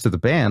course, the rest of the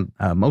band,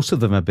 most of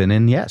them have been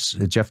in Yes.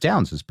 Jeff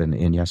Downs has been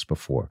in Yes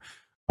before.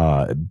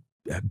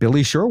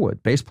 Billy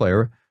Sherwood, bass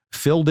player,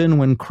 filled in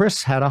when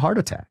Chris had a heart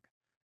attack,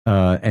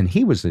 and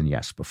he was in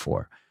Yes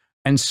before.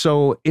 And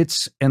so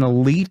it's an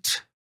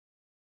elite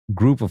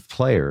group of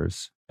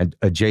players. And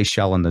Jay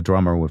Shellen, the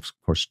drummer, was,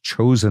 of course,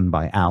 chosen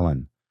by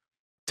Alan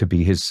to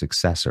be his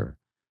successor.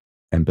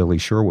 And Billy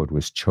Sherwood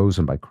was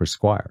chosen by Chris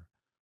Squire.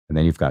 And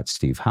then you've got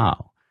Steve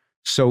Howe.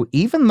 So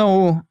even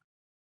though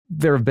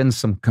there have been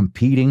some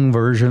competing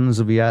versions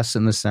of Yes,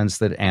 in the sense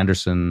that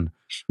Anderson,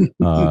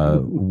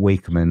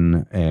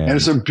 Wakeman, and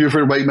Anderson,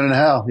 Buford, Wakeman, and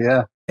Howe,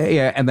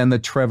 and then the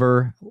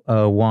Trevor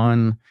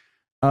one,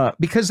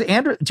 because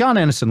John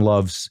Anderson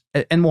loves,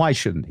 and why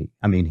shouldn't he?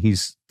 I mean,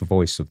 he's the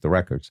voice of the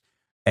records,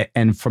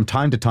 and from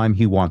time to time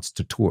he wants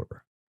to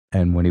tour,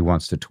 and when he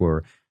wants to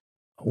tour,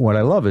 what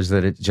I love is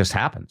that it just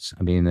happens.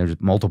 I mean, there's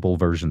multiple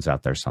versions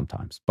out there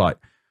sometimes, but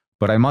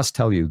I must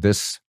tell you,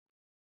 this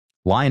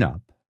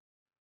lineup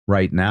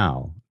right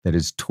now that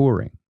is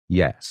touring,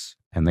 yes,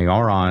 and they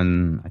are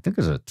on, I think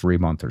it's a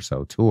 3-month or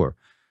so tour.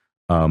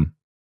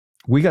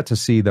 We got to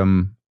see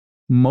them,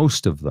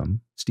 most of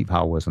them, Steve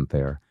Howe wasn't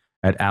there,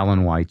 at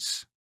Alan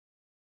White's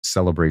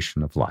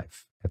Celebration of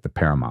Life at the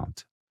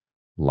Paramount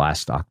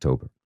last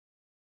October.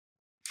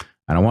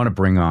 And I want to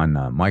bring on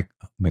Mike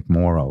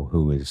McMorrow,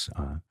 who is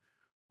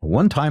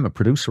one time a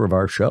producer of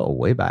our show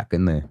way back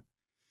in the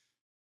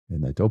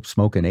dope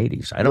smoking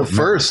 80s. I don't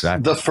remember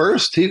exactly. The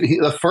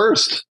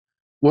first.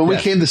 When we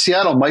came to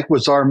Seattle, Mike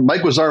was our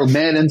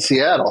man in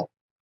Seattle.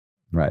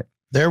 Right.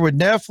 There would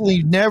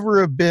definitely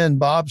never have been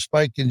Bob,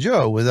 Spike, and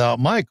Joe without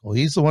Michael.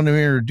 He's the one who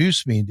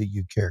introduced me to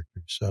you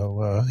characters.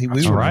 So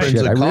we were friends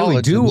at college. I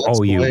really do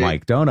owe you,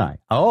 Mike, don't I?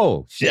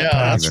 Oh, shit, yeah,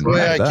 that's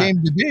why I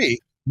came to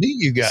meet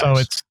you guys.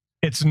 So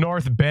it's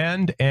North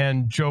Bend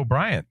and Joe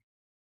Bryant.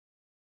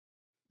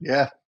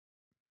 Yeah.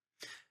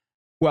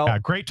 Well,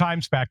 great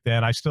times back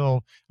then. I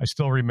still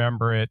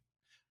remember it.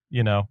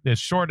 You know, as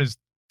short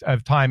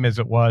of time as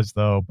it was,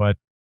 though, but.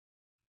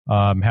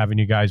 Having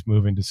you guys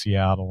move into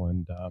Seattle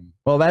and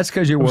well, that's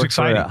because you work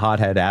for a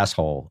hothead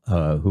asshole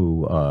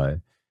who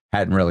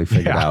hadn't really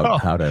figured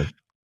out how to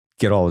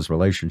get all his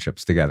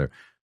relationships together.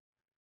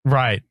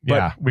 Right.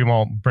 But we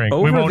won't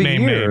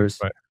name names.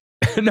 But.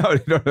 No.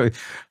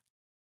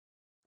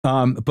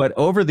 But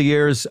over the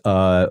years,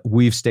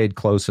 we've stayed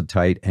close and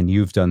tight, and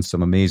you've done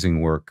some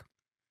amazing work.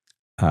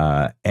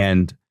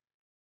 And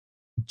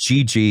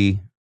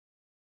Gigi,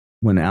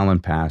 when Alan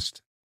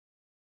passed,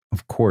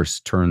 of course,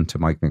 turned to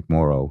Mike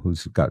McMorrow,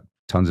 who's got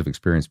tons of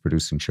experience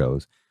producing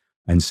shows,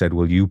 and said,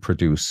 will you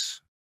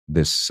produce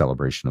this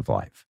Celebration of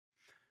Life?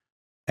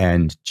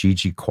 And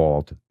Gigi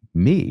called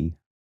me,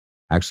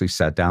 actually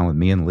sat down with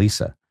me and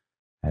Lisa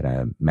at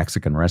a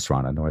Mexican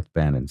restaurant in North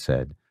Bend and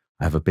said,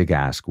 I have a big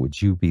ask.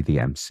 Would you be the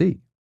MC?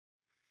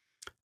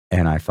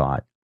 And I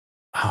thought,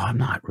 I'm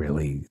not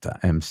really the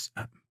MC.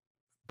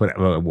 But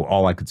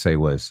all I could say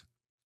was,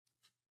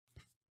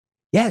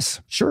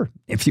 yes, sure.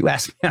 If you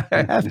ask me,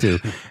 I have to.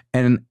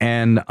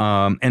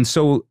 And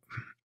so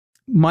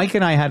Mike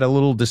and I had a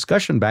little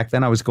discussion back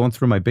then. I was going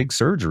through my big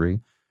surgery,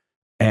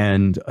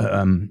 and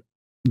I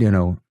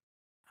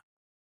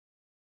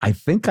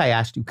think I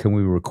asked you, can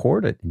we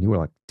record it? And you were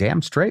like,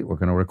 damn straight, we're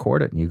going to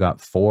record it. And you got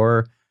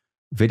 4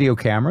 video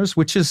cameras,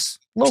 which is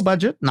low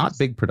budget, not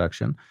big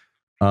production.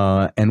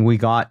 And we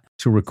got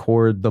to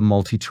record the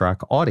multi-track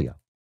audio.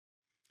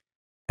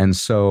 And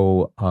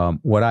so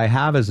what I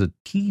have is a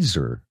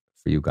teaser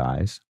for you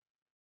guys,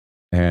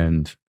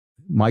 and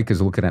Mike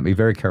is looking at me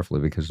very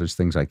carefully because there's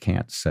things I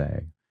can't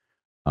say.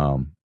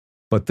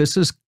 But this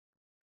is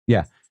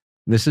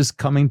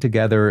coming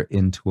together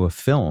into a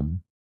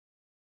film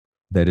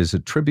that is a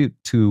tribute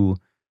to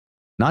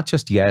not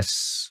just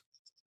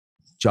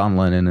John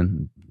Lennon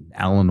and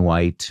Alan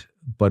White,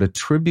 but a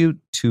tribute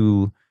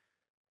to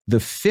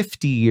the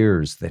 50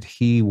 years that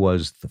he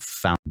was the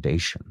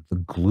foundation, the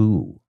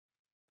glue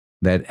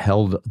that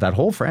held that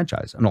whole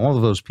franchise and all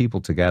of those people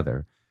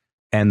together.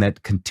 And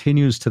that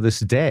continues to this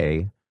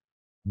day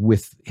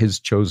with his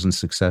chosen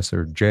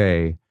successor,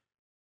 Jay,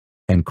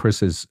 and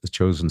Chris's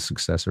chosen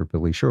successor,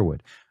 Billy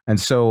Sherwood. And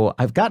so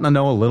I've gotten to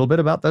know a little bit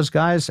about those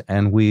guys,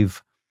 and we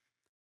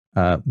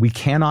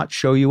cannot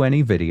show you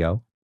any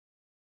video,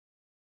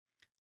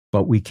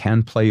 but we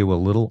can play you a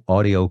little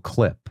audio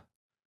clip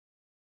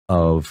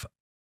of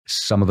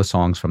some of the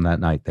songs from that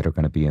night that are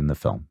going to be in the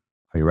film.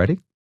 Are you ready?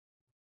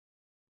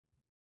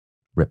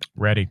 Rip.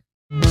 Ready.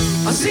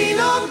 I see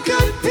no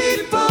good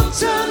people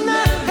turn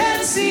their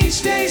heads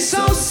each day,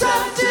 so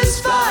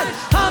satisfied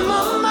I'm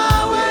on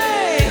my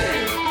way.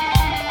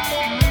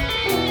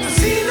 I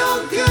see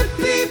no good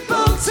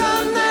people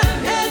turn their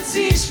heads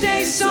each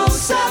day, so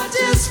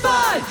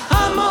satisfied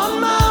I'm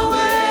on my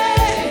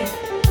way.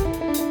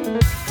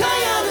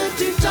 Diana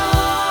do da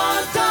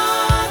da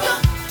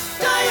da,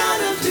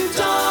 Diana do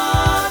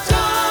da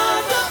da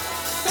da,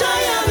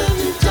 Diana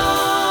do da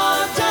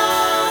da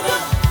da,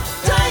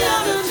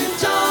 Diana do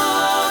da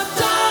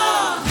da.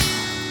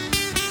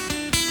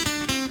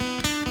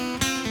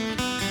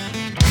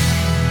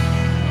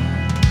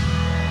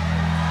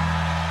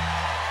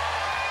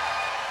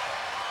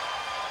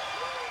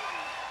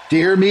 Do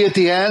you hear me at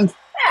the end?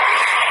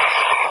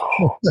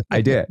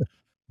 I did.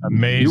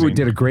 Amazing. You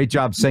did a great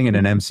job singing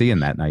and emceeing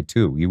that night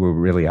too. You were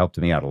really helped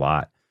me out a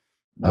lot.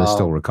 I was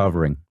still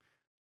recovering.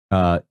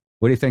 What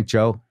do you think,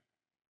 Joe?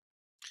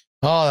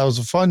 Oh, that was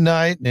a fun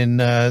night, and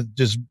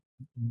just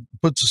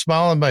puts a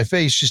smile on my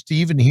face just to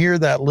even hear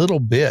that little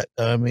bit.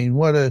 I mean,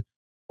 what a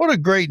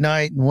great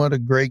night, and what a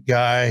great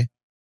guy,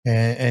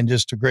 and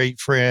just a great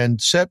friend.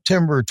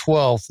 September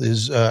 12th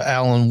is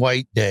Alan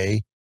White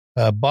Day,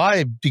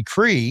 by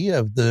decree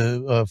of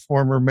the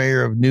former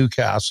mayor of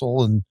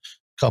Newcastle. And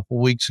a couple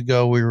weeks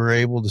ago, we were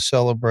able to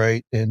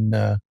celebrate, and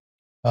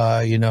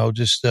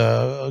just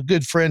a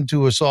good friend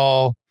to us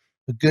all,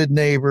 a good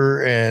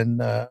neighbor,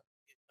 and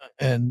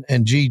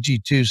and Gigi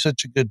too,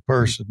 such a good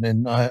person.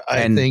 And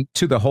I think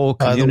to the whole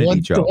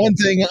community, Joe.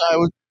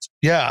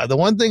 The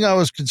one thing I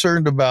was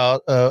concerned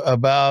about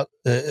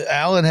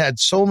Alan had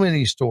so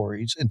many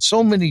stories, and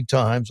so many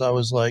times I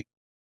was like,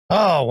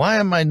 oh, why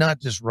am I not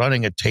just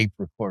running a tape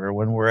recorder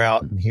when we're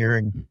out and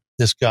hearing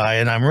this guy?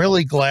 And I'm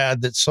really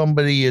glad that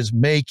somebody is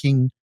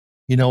making,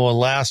 a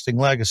lasting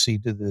legacy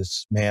to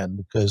this man,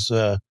 because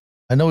I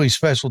know he's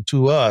special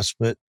to us,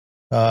 but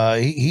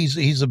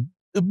he's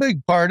a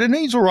big part, and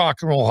he's a Rock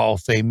and Roll Hall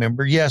of Fame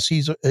member. Yes,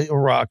 he's a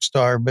rock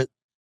star, but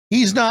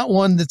he's not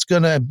one that's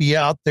going to be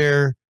out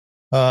there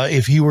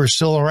if he were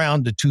still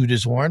around to toot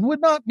his horn,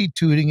 would not be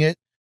tooting it.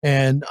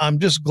 And I'm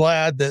just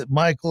glad that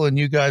Michael and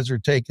you guys are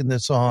taking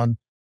this on,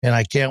 and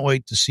I can't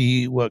wait to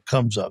see what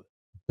comes of it,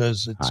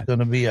 because it's going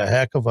to be a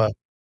heck of a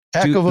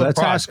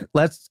project.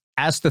 Let's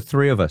ask the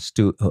three of us,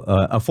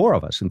 four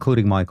of us,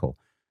 including Michael,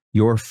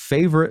 your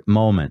favorite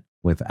moment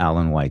with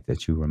Alan White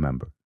that you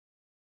remember.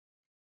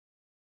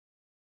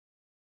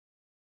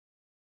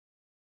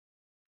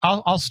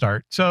 I'll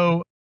start.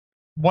 So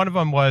one of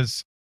them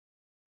was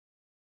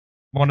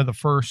one of the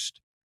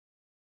first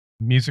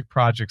music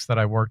projects that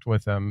I worked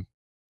with him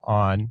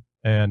on,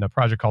 and a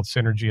project called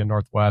Synergy in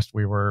Northwest.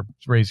 We were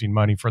raising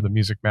money for the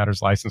Music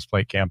Matters license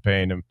plate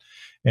campaign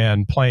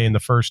and playing the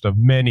first of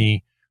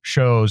many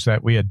shows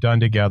that we had done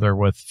together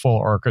with full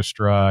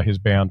orchestra, his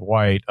band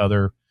White,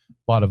 a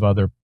lot of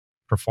other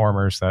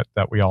performers that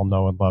we all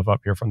know and love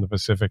up here from the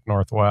Pacific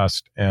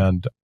Northwest.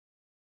 And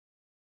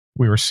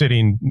we were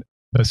sitting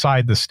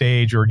beside the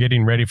stage. We were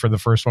getting ready for the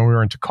first one. We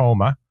were in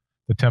Tacoma,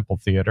 the Temple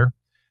Theater,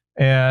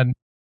 and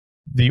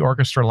the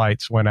orchestra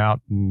lights went out,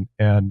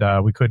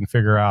 and we couldn't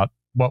figure out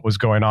what was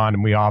going on,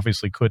 and we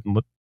obviously couldn't,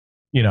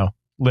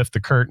 lift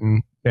the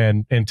curtain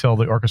until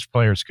the orchestra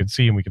players could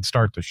see and we could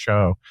start the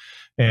show.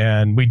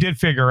 And we did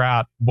figure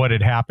out what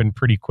had happened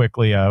pretty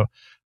quickly.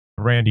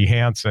 Randy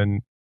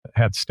Hansen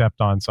had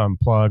stepped on some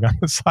plug on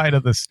the side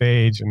of the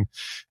stage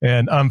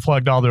and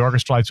unplugged all the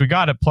orchestra lights. We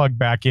got it plugged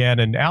back in,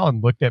 and Alan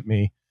looked at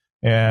me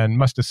and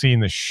must have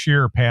seen the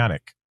sheer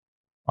panic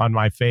on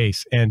my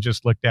face and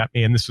just looked at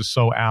me, and this was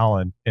so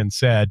Alan, and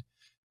said,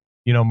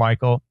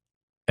 Michael,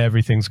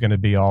 everything's going to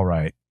be all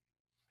right.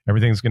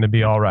 Everything's going to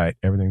be all right.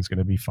 Everything's going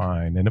to be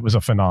fine. And it was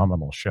a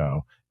phenomenal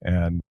show.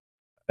 And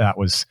that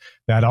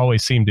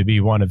always seemed to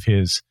be one of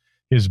his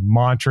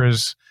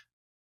mantras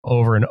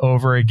over and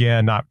over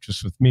again, not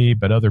just with me,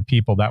 but other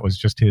people. That was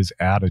just his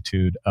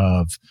attitude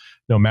of,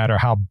 no matter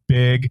how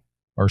big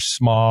or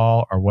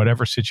small or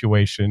whatever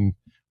situation,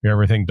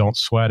 everything, don't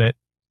sweat it.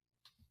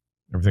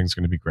 Everything's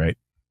going to be great.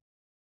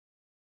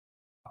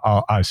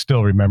 I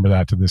still remember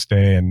that to this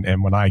day.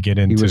 And when I get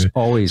into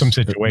some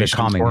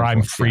situations where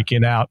I'm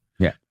freaking out.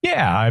 Yeah.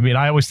 Yeah. I mean,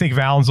 I always think of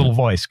Alan's little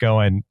voice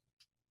going,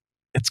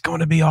 it's going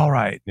to be all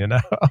right, All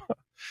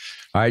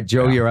right,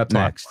 Joe, you're up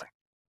next.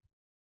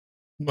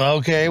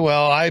 Okay.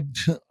 Well,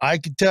 I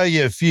could tell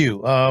you a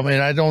few,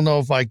 and I don't know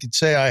if I could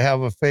say I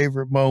have a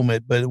favorite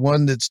moment, but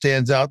one that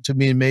stands out to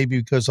me, and maybe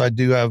because I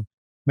do have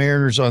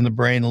Mariners on the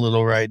brain a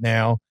little right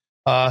now,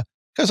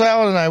 because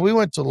Alan and I, we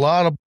went to a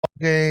lot of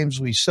games.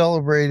 We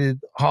celebrated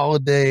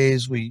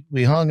holidays. We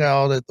hung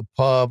out at the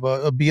pub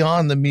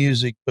beyond the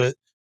music. But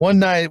one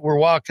night we're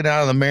walking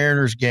out of the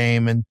Mariners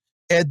game, and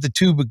Ed, the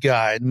tuba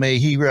guy, and may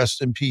he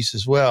rest in peace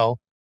as well,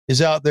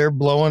 is out there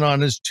blowing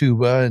on his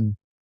tuba.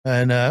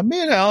 And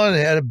me and Alan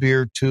had a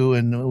beer too.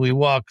 And we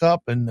walk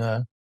up and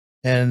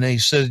he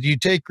said, "Do you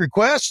take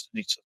requests?" And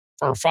he said,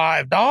 "For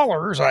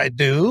 $5, I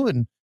do."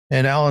 And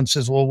Alan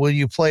says, "Well, will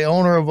you play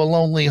Owner of a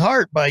Lonely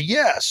Heart by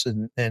Yes?"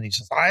 And he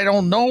says, "I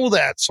don't know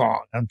that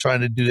song." I'm trying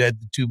to do Ed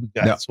the Tuba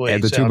Guy. No,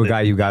 Ed the Tuba Guy,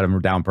 you got him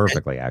down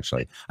perfectly,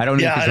 actually. I don't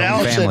know if his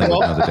own family would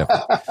know the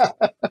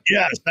difference.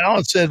 Yes.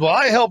 Alan said, "Well,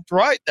 I helped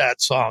write that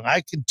song.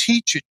 I can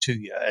teach it to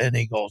you." And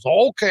he goes,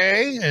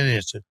 "Okay." And he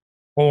said,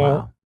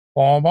 wow.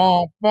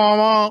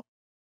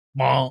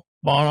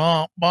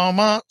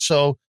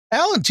 So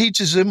Alan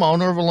teaches him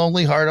Owner of a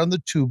Lonely Heart on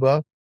the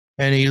tuba.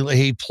 And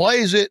he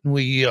plays it, and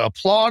we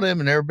applaud him,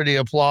 and everybody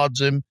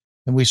applauds him.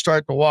 And we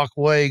start to walk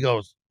away. He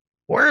goes,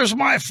 "Where's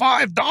my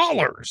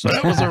 $5?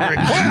 That was a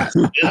request."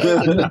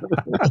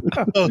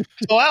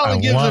 so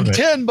Alan gives him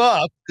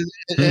 $10,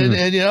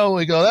 and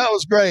we go, "That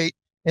was great."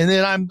 And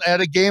then I'm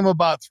at a game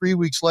about 3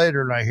 weeks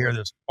later, and I hear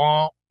this.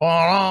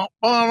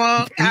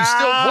 He's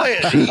still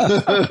playing.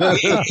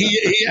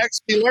 He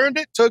actually learned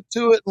it, took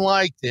to it, and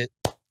liked it.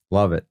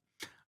 Love it.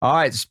 All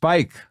right,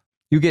 Spike,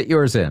 you get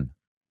yours in.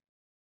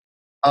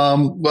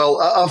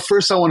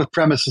 First I want to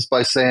premise this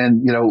by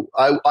saying,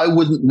 I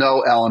wouldn't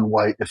know Alan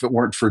White if it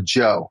weren't for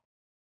Joe.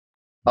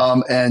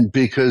 And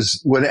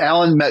because when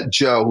Alan met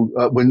Joe,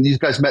 when you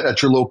guys met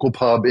at your local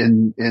pub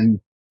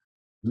in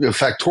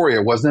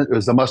Factoria, wasn't it? It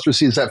was the Mustard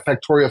Seed. Is that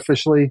Factoria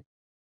officially?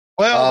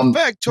 Well,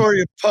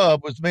 Factoria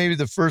Pub was maybe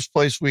the first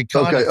place we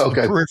connected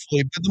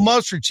peripherally, but the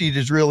Mustard Seed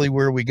is really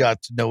where we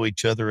got to know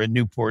each other in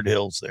Newport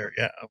Hills there.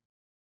 Yeah.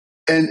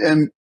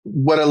 And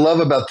what I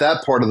love about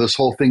that part of this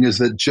whole thing is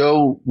that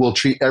Joe will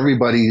treat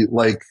everybody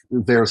like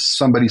they're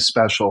somebody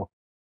special,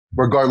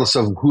 regardless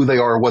of who they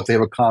are or what they've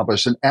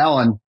accomplished. And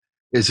Alan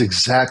is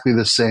exactly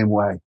the same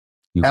way.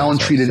 Alan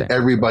treated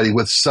everybody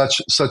with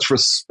such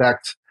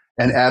respect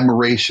and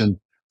admiration.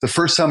 The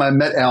first time I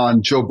met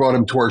Alan, Joe brought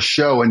him to our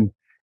show, and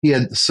he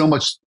had so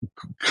much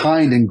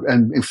kind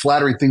and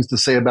flattering things to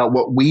say about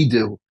what we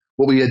do,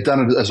 what we had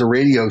done as a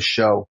radio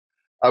show.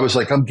 I was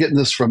like, I'm getting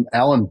this from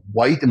Alan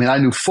White. I mean, I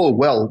knew full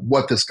well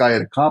what this guy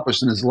had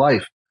accomplished in his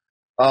life.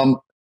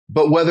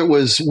 But whether it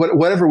was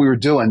whatever we were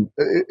doing,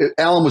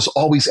 Alan was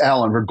always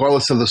Alan,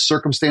 regardless of the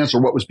circumstance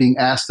or what was being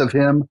asked of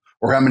him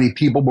or how many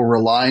people were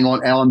relying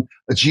on Alan.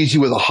 Gigi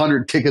with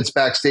 100 tickets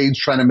backstage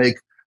trying to make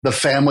the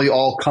family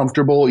all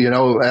comfortable. You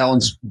know,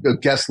 Alan's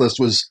guest list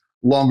was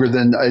longer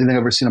than anything I've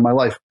ever seen in my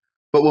life.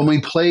 But when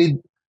we played,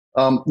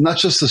 not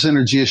just the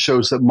Synergia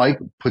shows that Mike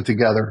put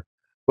together,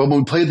 but when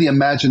we played the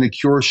Imagine a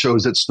Cure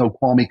shows at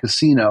Snoqualmie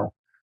Casino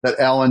that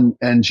Alan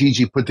and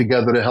Gigi put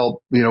together to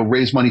help,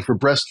 raise money for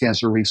breast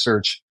cancer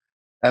research.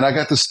 And I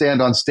got to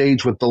stand on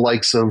stage with the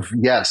likes of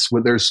Yes,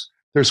 where there's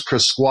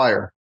Chris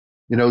Squire,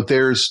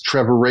 there's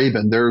Trevor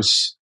Rabin,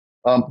 there's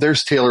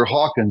Taylor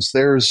Hawkins,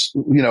 there's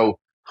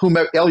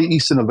whomever, Elliot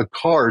Easton of the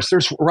Cars,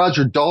 there's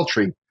Roger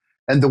Daltrey,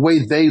 and the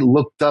way they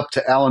looked up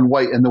to Alan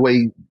White and the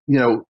way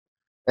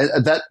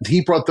and that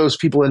he brought those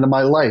people into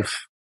my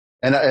life,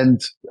 and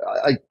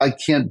I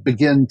can't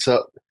begin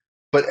to.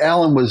 But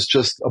Alan was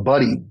just a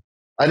buddy.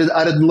 I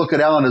didn't look at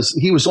Alan as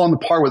he was on the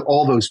par with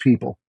all those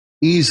people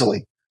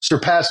easily.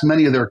 Surpassed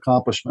many of their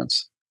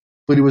accomplishments,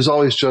 but he was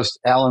always just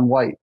Alan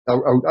White,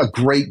 a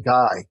great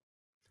guy,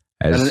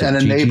 and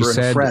a neighbor and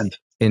a friend.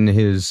 In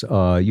his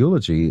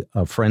eulogy,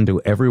 a friend to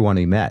everyone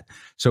he met.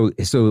 So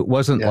it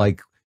wasn't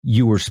like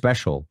you were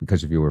special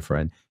because of your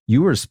friend.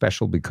 You were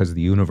special because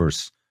the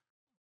universe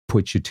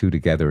put you two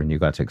together and you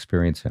got to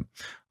experience him.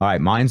 All right,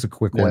 mine's a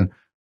quick one.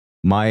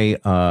 My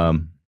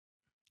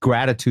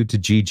gratitude to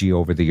Gigi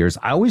over the years.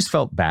 I always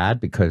felt bad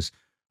because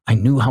I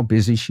knew how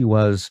busy she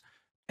was.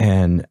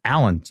 And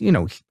Alan,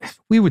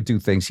 we would do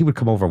things. He would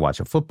come over and watch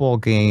a football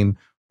game.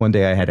 One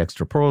day I had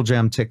extra Pearl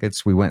Jam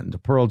tickets. We went into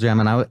Pearl Jam,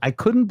 and I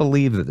couldn't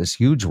believe that this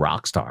huge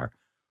rock star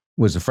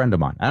was a friend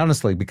of mine.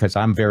 Honestly, because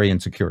I'm very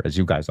insecure, as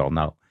you guys all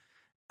know.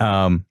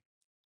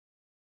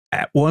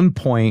 At one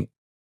point,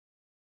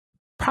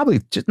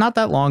 probably just not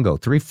that long ago,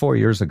 3-4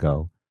 years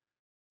ago,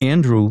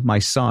 Andrew, my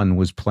son,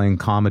 was playing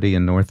comedy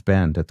in North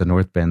Bend at the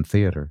North Bend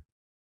Theater.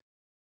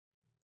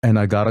 And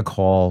I got a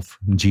call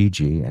from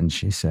Gigi, and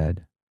she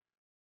said,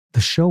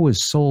 "The show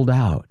is sold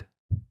out.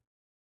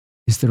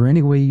 Is there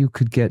any way you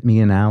could get me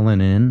and Alan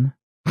in?"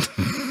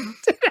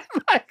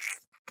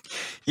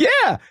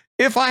 Yeah,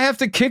 if I have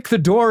to kick the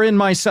door in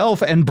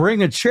myself and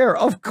bring a chair,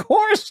 of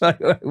course I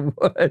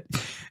would.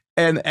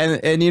 And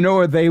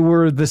they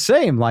were the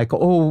same, like,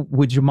 "Oh,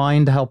 would you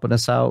mind helping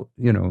us out,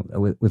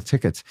 with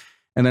tickets?"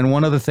 And then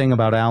one other thing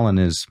about Alan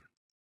is,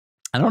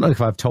 I don't know if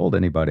I've told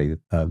anybody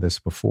this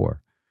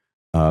before.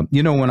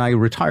 When I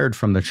retired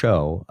from the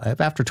show,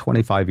 after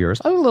 25 years,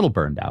 I was a little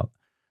burned out.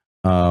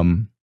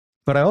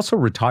 But I also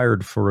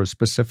retired for a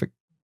specific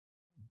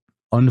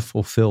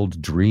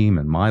unfulfilled dream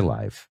in my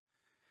life.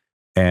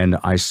 And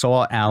I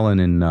saw Alan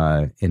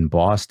in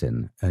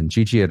Boston, and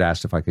Gigi had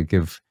asked if I could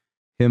give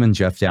him and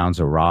Jeff Downs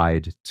a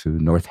ride to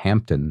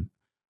Northampton,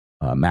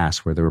 Mass,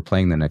 where they were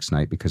playing the next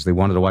night because they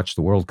wanted to watch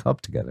the World Cup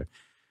together.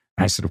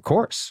 And I said, of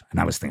course.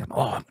 And I was thinking,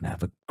 I'm going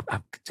to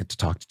get to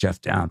talk to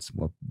Jeff Downs.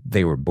 Well,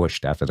 they were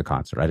bushed after the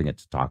concert. I didn't get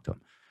to talk to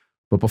him.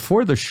 But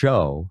before the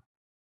show,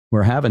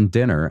 we're having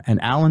dinner,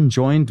 and Alan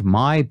joined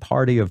my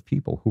party of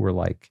people who were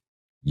like,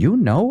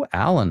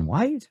 Alan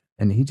White?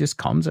 And he just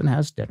comes and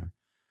has dinner.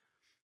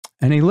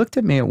 And he looked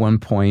at me at one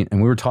point,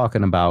 and we were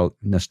talking about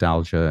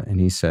nostalgia,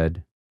 and he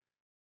said,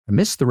 "I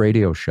missed the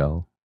radio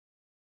show.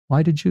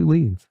 Why did you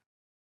leave?"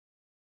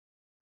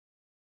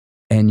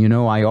 And,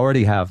 I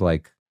already have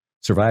like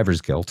survivor's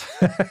guilt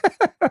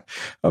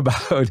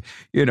about,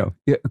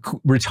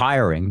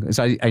 retiring, because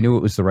I knew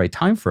it was the right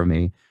time for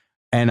me.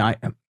 And I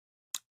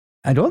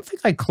don't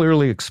think I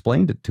clearly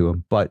explained it to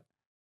him, but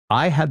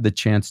I had the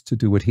chance to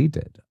do what he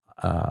did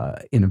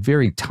in a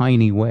very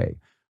tiny way.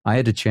 I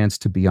had a chance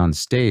to be on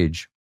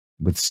stage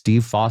with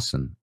Steve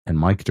Fossen and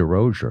Mike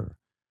DeRozier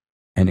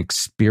and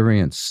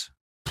experience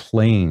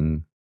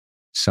playing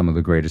some of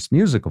the greatest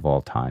music of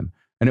all time.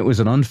 And it was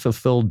an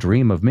unfulfilled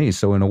dream of me.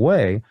 So in a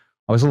way,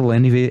 I was a little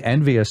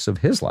envious of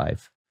his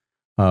life,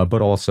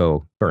 but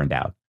also burned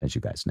out, as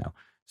you guys know.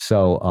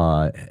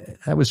 So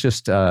that was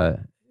just,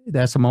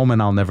 that's a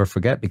moment I'll never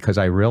forget, because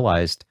I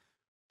realized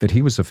that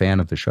he was a fan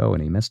of the show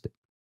and he missed it.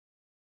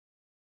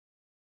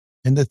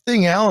 And the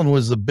thing Alan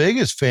was the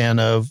biggest fan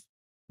of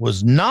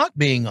was not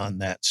being on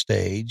that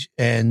stage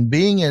and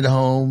being at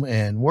home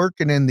and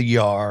working in the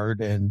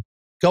yard and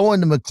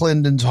going to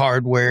McClendon's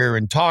Hardware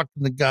and talking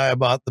to the guy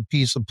about the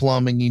piece of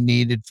plumbing he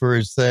needed for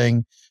his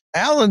thing.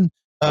 Alan,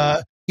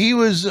 he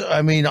was,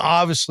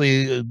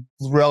 obviously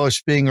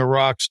relished being a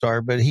rock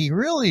star, but he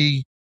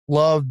really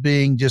loved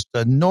being just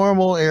a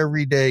normal,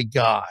 everyday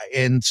guy.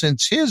 And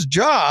since his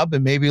job,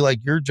 and maybe like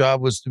your job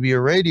was to be a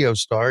radio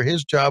star,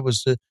 his job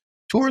was to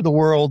tour the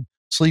world,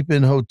 sleep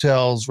in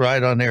hotels,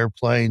 ride on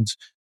airplanes,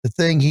 the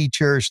thing he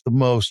cherished the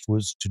most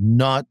was to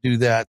not do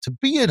that, to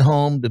be at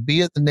home, to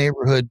be at the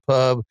neighborhood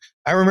pub.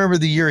 I remember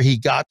the year he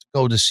got to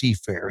go to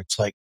Seafair. It's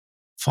like,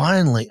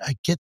 finally, I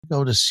get to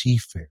go to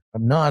Seafair.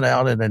 I'm not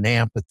out at an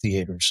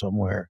amphitheater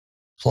somewhere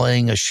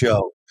playing a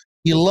show.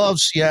 He loved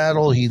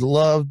Seattle. He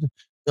loved,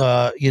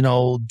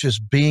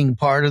 just being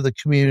part of the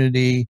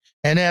community.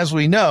 And as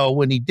we know,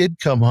 when he did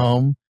come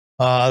home,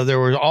 there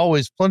were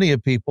always plenty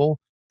of people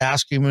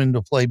asking him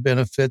to play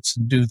benefits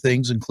and do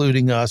things,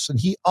 including us. And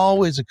he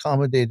always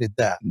accommodated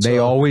that. They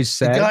always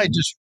said, the guy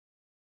just,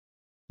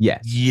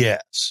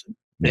 yes.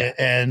 Yeah,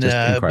 and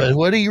but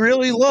what he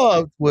really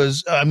loved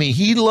was,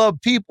 he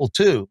loved people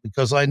too,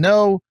 because I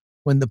know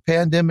when the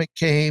pandemic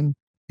came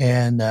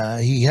and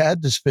he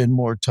had to spend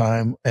more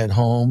time at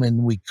home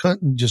and we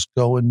couldn't just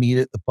go and meet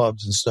at the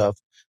pubs and stuff.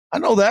 I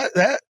know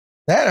that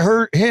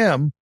hurt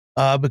him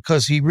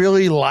because he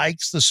really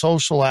likes the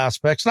social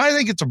aspects. And I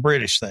think it's a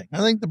British thing. I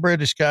think the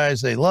British guys,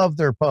 they love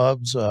their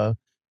pubs.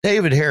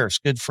 David Harris,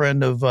 good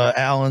friend of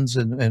Alan's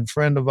and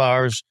friend of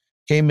ours,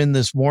 came in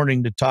this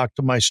morning to talk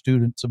to my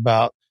students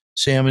about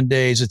Salmon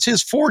Days. It's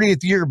his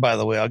 40th year, by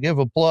the way. I'll give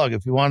a plug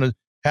if you want to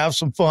have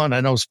some fun.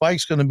 I know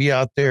Spike's going to be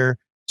out there.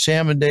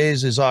 Salmon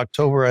Days is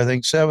October, I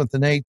think, 7th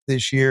and 8th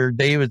this year.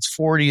 David's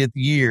 40th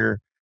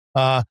year.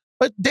 But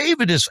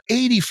David is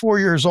 84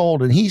 years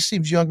old, and he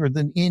seems younger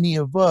than any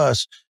of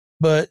us.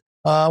 But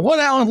what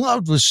Alan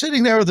loved was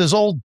sitting there with his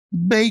old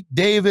mate,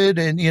 David,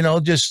 and,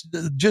 just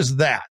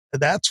that.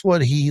 That's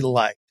what he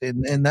liked.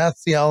 And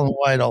that's the Alan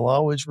White I'll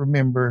always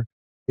remember,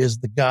 is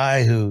the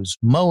guy who's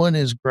mowing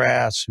his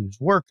grass, who's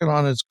working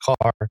on his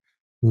car,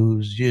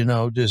 who's,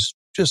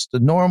 just a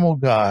normal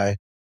guy.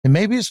 And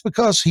maybe it's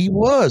because he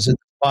was in the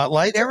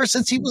spotlight ever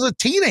since he was a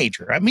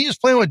teenager. He was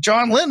playing with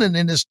John Lennon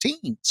in his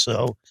teens.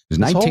 So he was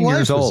 19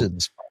 years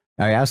old.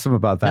 I asked him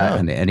about that,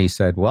 and he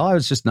said, well, I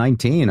was just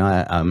 19.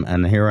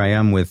 And here I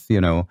am with,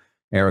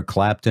 Eric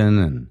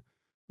Clapton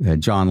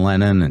and John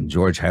Lennon and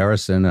George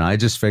Harrison. And I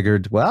just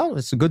figured, well,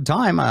 it's a good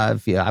time.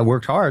 I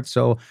worked hard.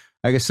 So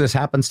I guess this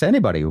happens to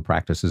anybody who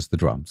practices the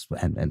drums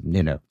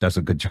and does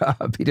a good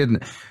job. He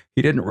didn't,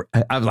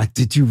 I was like,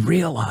 did you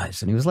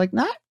realize? And he was like,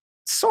 not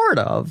sort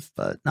of,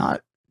 but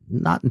not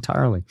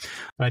entirely.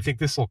 I think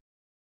this will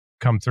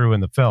come through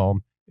in the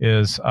film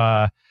is,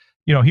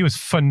 he was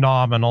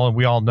phenomenal, and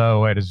we all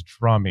know at his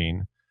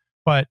drumming.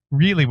 But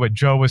really what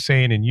Joe was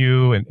saying, and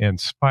you and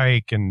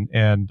Spike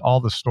and all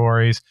the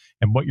stories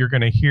and what you're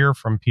going to hear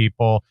from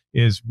people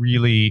is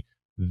really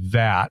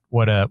that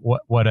what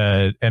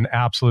an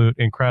absolute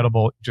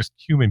incredible just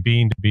human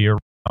being to be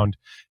around.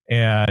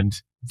 And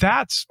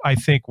that's, I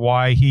think,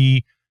 why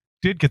he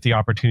did get the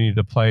opportunity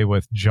to play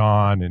with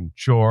John and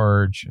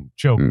George and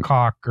Joe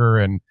Cocker.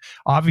 And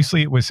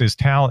obviously it was his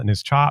talent and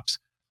his chops,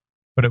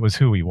 but it was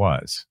who he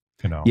was.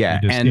 Yeah.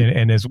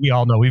 And as we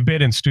all know, we've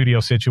been in studio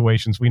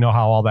situations. We know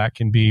how all that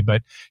can be,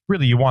 but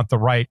really you want the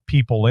right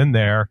people in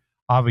there,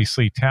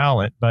 obviously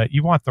talent, but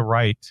you want the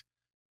right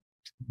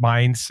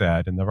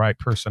mindset and the right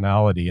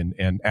personality.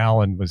 And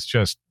Alan was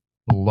just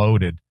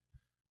loaded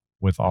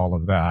with all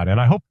of that. And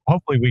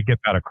hopefully we get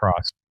that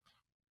across.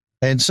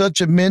 And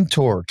such a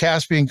mentor.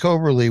 Caspian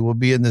Coberly will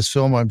be in this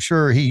film. I'm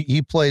sure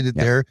he played it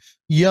there.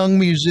 Young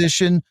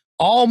musician.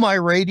 All my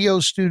radio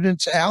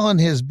students, Alan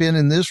has been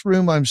in this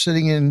room I'm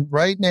sitting in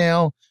right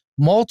now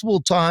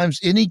multiple times.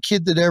 Any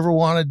kid that ever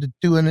wanted to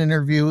do an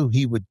interview,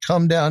 he would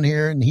come down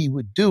here and he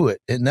would do it.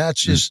 And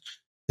that's just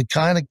the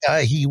kind of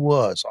guy he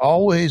was.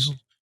 Always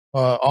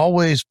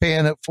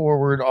paying it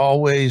forward,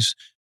 always,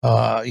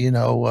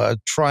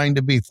 trying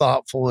to be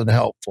thoughtful and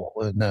helpful.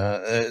 And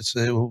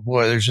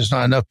there's just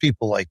not enough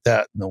people like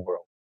that in the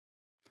world.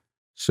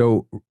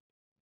 So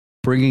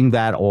bringing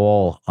that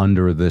all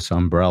under this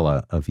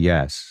umbrella of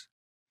Yes,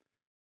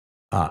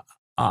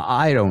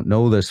 I don't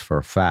know this for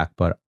a fact,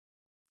 but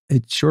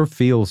it sure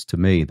feels to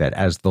me that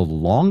as the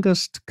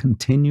longest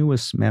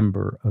continuous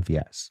member of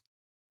Yes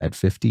at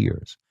 50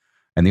 years,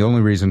 and the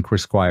only reason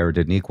Chris Squire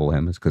didn't equal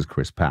him is because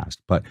Chris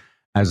passed, but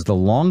as the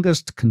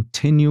longest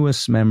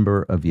continuous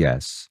member of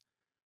Yes,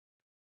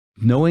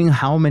 knowing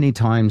how many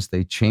times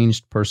they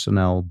changed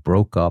personnel,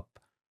 broke up,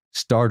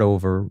 start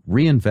over,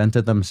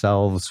 reinvented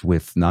themselves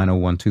with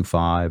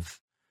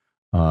 90125,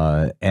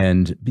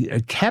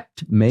 and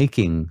kept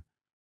making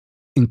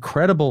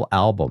incredible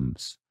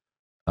albums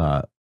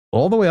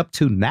all the way up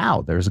to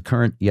now. There's a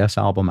current Yes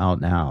album out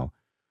now.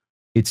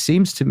 It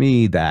seems to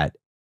me that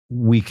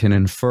we can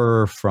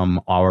infer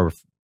from our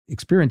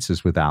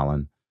experiences with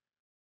Alan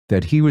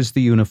that he was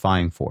the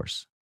unifying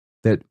force,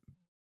 that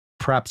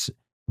perhaps,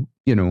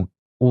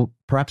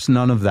 perhaps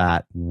none of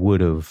that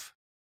would have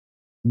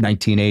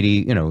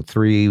 1980,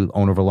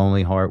 Owner of a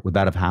Lonely Heart, would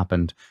that have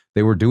happened?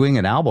 They were doing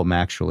an album,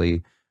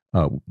 actually. They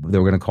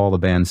were going to call the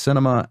band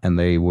Cinema, and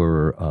they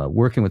were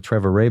working with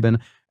Trevor Rabin,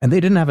 and they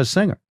didn't have a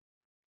singer.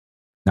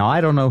 Now, I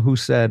don't know who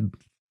said,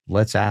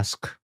 let's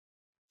ask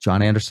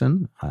John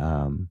Anderson.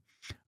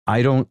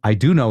 I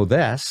do know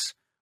this.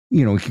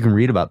 You can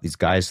read about these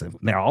guys.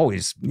 They're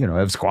always,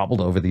 have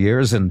squabbled over the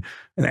years, and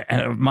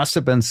it must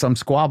have been some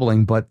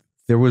squabbling, but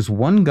there was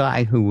one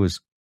guy who was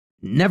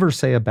never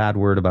say a bad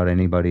word about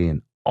anybody,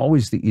 and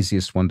always the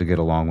easiest one to get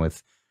along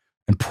with,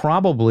 and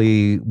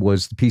probably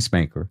was the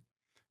peacemaker.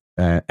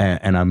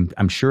 And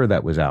I'm sure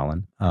that was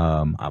Alan,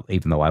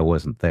 even though I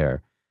wasn't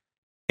there.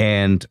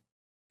 And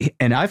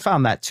I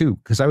found that too,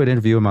 because I would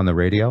interview him on the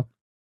radio.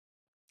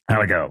 I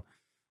would go,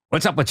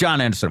 "What's up with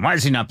John Anderson? Why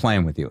is he not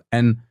playing with you?"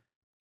 And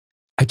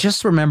I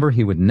just remember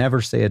he would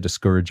never say a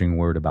discouraging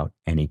word about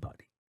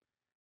anybody.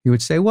 He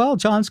would say, "Well,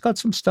 John's got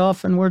some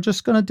stuff and we're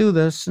just going to do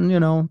this and,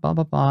 blah,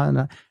 blah,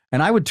 blah."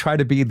 And I would try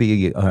to be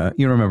the,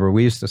 you remember,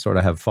 we used to sort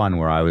of have fun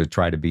where I would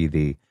try to be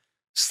the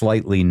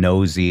slightly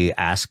nosy,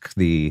 ask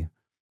the,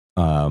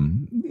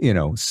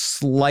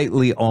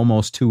 slightly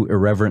almost too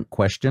irreverent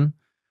question.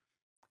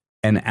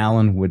 And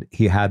Alan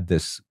he had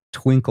this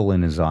twinkle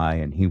in his eye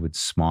and he would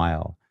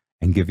smile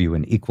and give you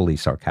an equally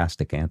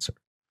sarcastic answer.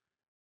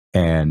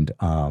 And,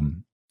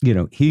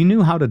 he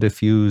knew how to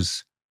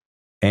diffuse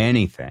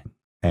anything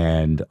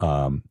and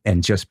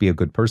just be a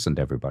good person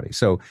to everybody.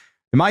 So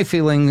my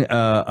feeling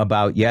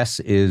about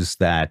Yes is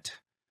that,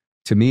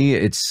 to me,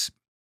 it's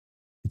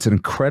an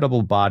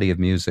incredible body of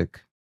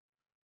music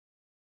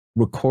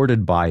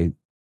recorded by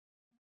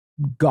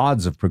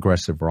gods of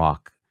progressive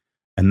rock.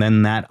 And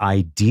then that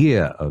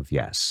idea of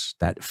Yes,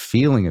 that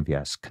feeling of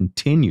Yes,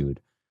 continued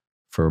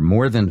for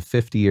more than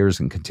 50 years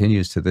and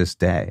continues to this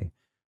day.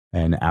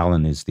 And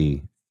Alan is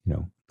the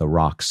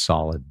rock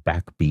solid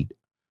backbeat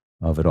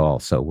of it all.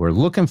 So we're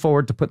looking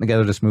forward to putting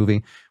together this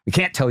movie. We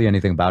can't tell you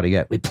anything about it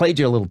yet. We played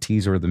you a little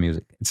teaser of the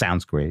music. It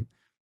sounds great.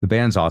 The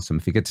band's awesome.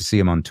 If you get to see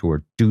them on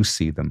tour, do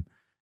see them.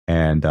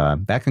 And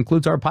that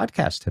concludes our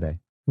podcast today.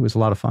 It was a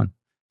lot of fun.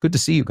 Good to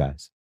see you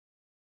guys.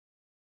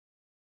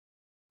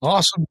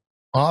 Awesome.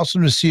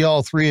 Awesome to see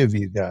all three of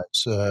you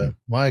guys,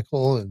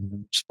 Michael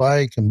and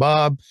Spike and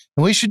Bob.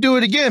 And we should do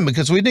it again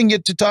because we didn't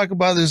get to talk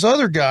about this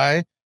other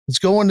guy that's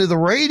going to the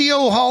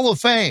Radio Hall of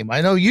Fame.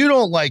 I know you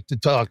don't like to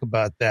talk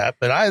about that,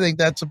 but I think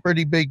that's a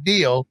pretty big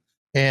deal.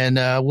 And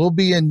we'll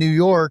be in New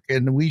York,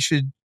 and we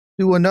should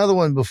do another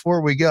one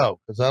before we go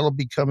because that'll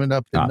be coming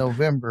up in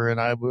November. And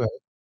I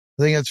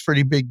think that's a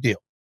pretty big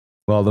deal.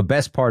 Well, the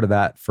best part of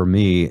that for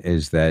me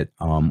is that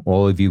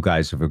all of you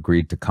guys have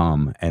agreed to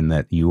come and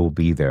that you will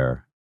be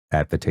there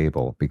at the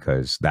table,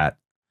 because that,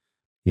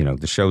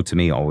 the show to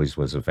me always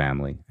was a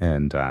family.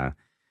 And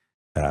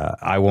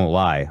I won't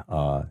lie.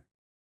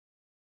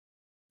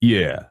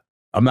 Yeah,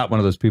 I'm not one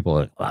of those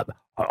people that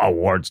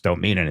awards don't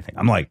mean anything.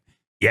 I'm like,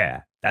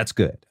 yeah, that's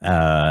good.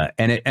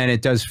 And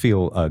it does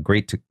feel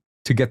great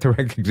to get the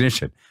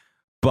recognition.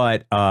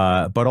 But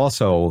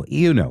also,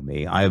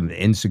 me, I'm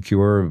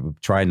insecure,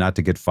 trying not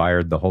to get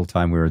fired the whole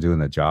time we were doing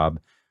the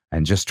job,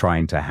 and just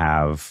trying to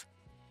have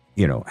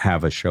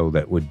a show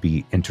that would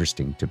be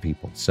interesting to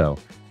people. So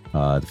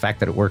the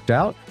fact that it worked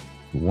out,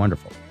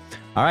 wonderful.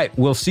 All right,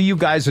 we'll see you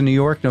guys in New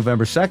York,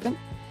 November 2nd.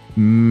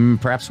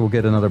 Perhaps we'll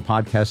get another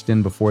podcast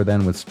in before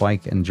then with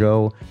Spike and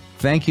Joe.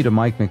 Thank you to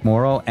Mike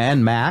McMorrow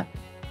and Matt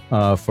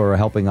for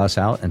helping us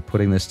out and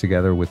putting this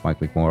together with Mike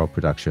McMorrow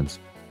Productions.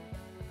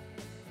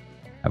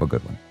 Have a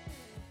good one.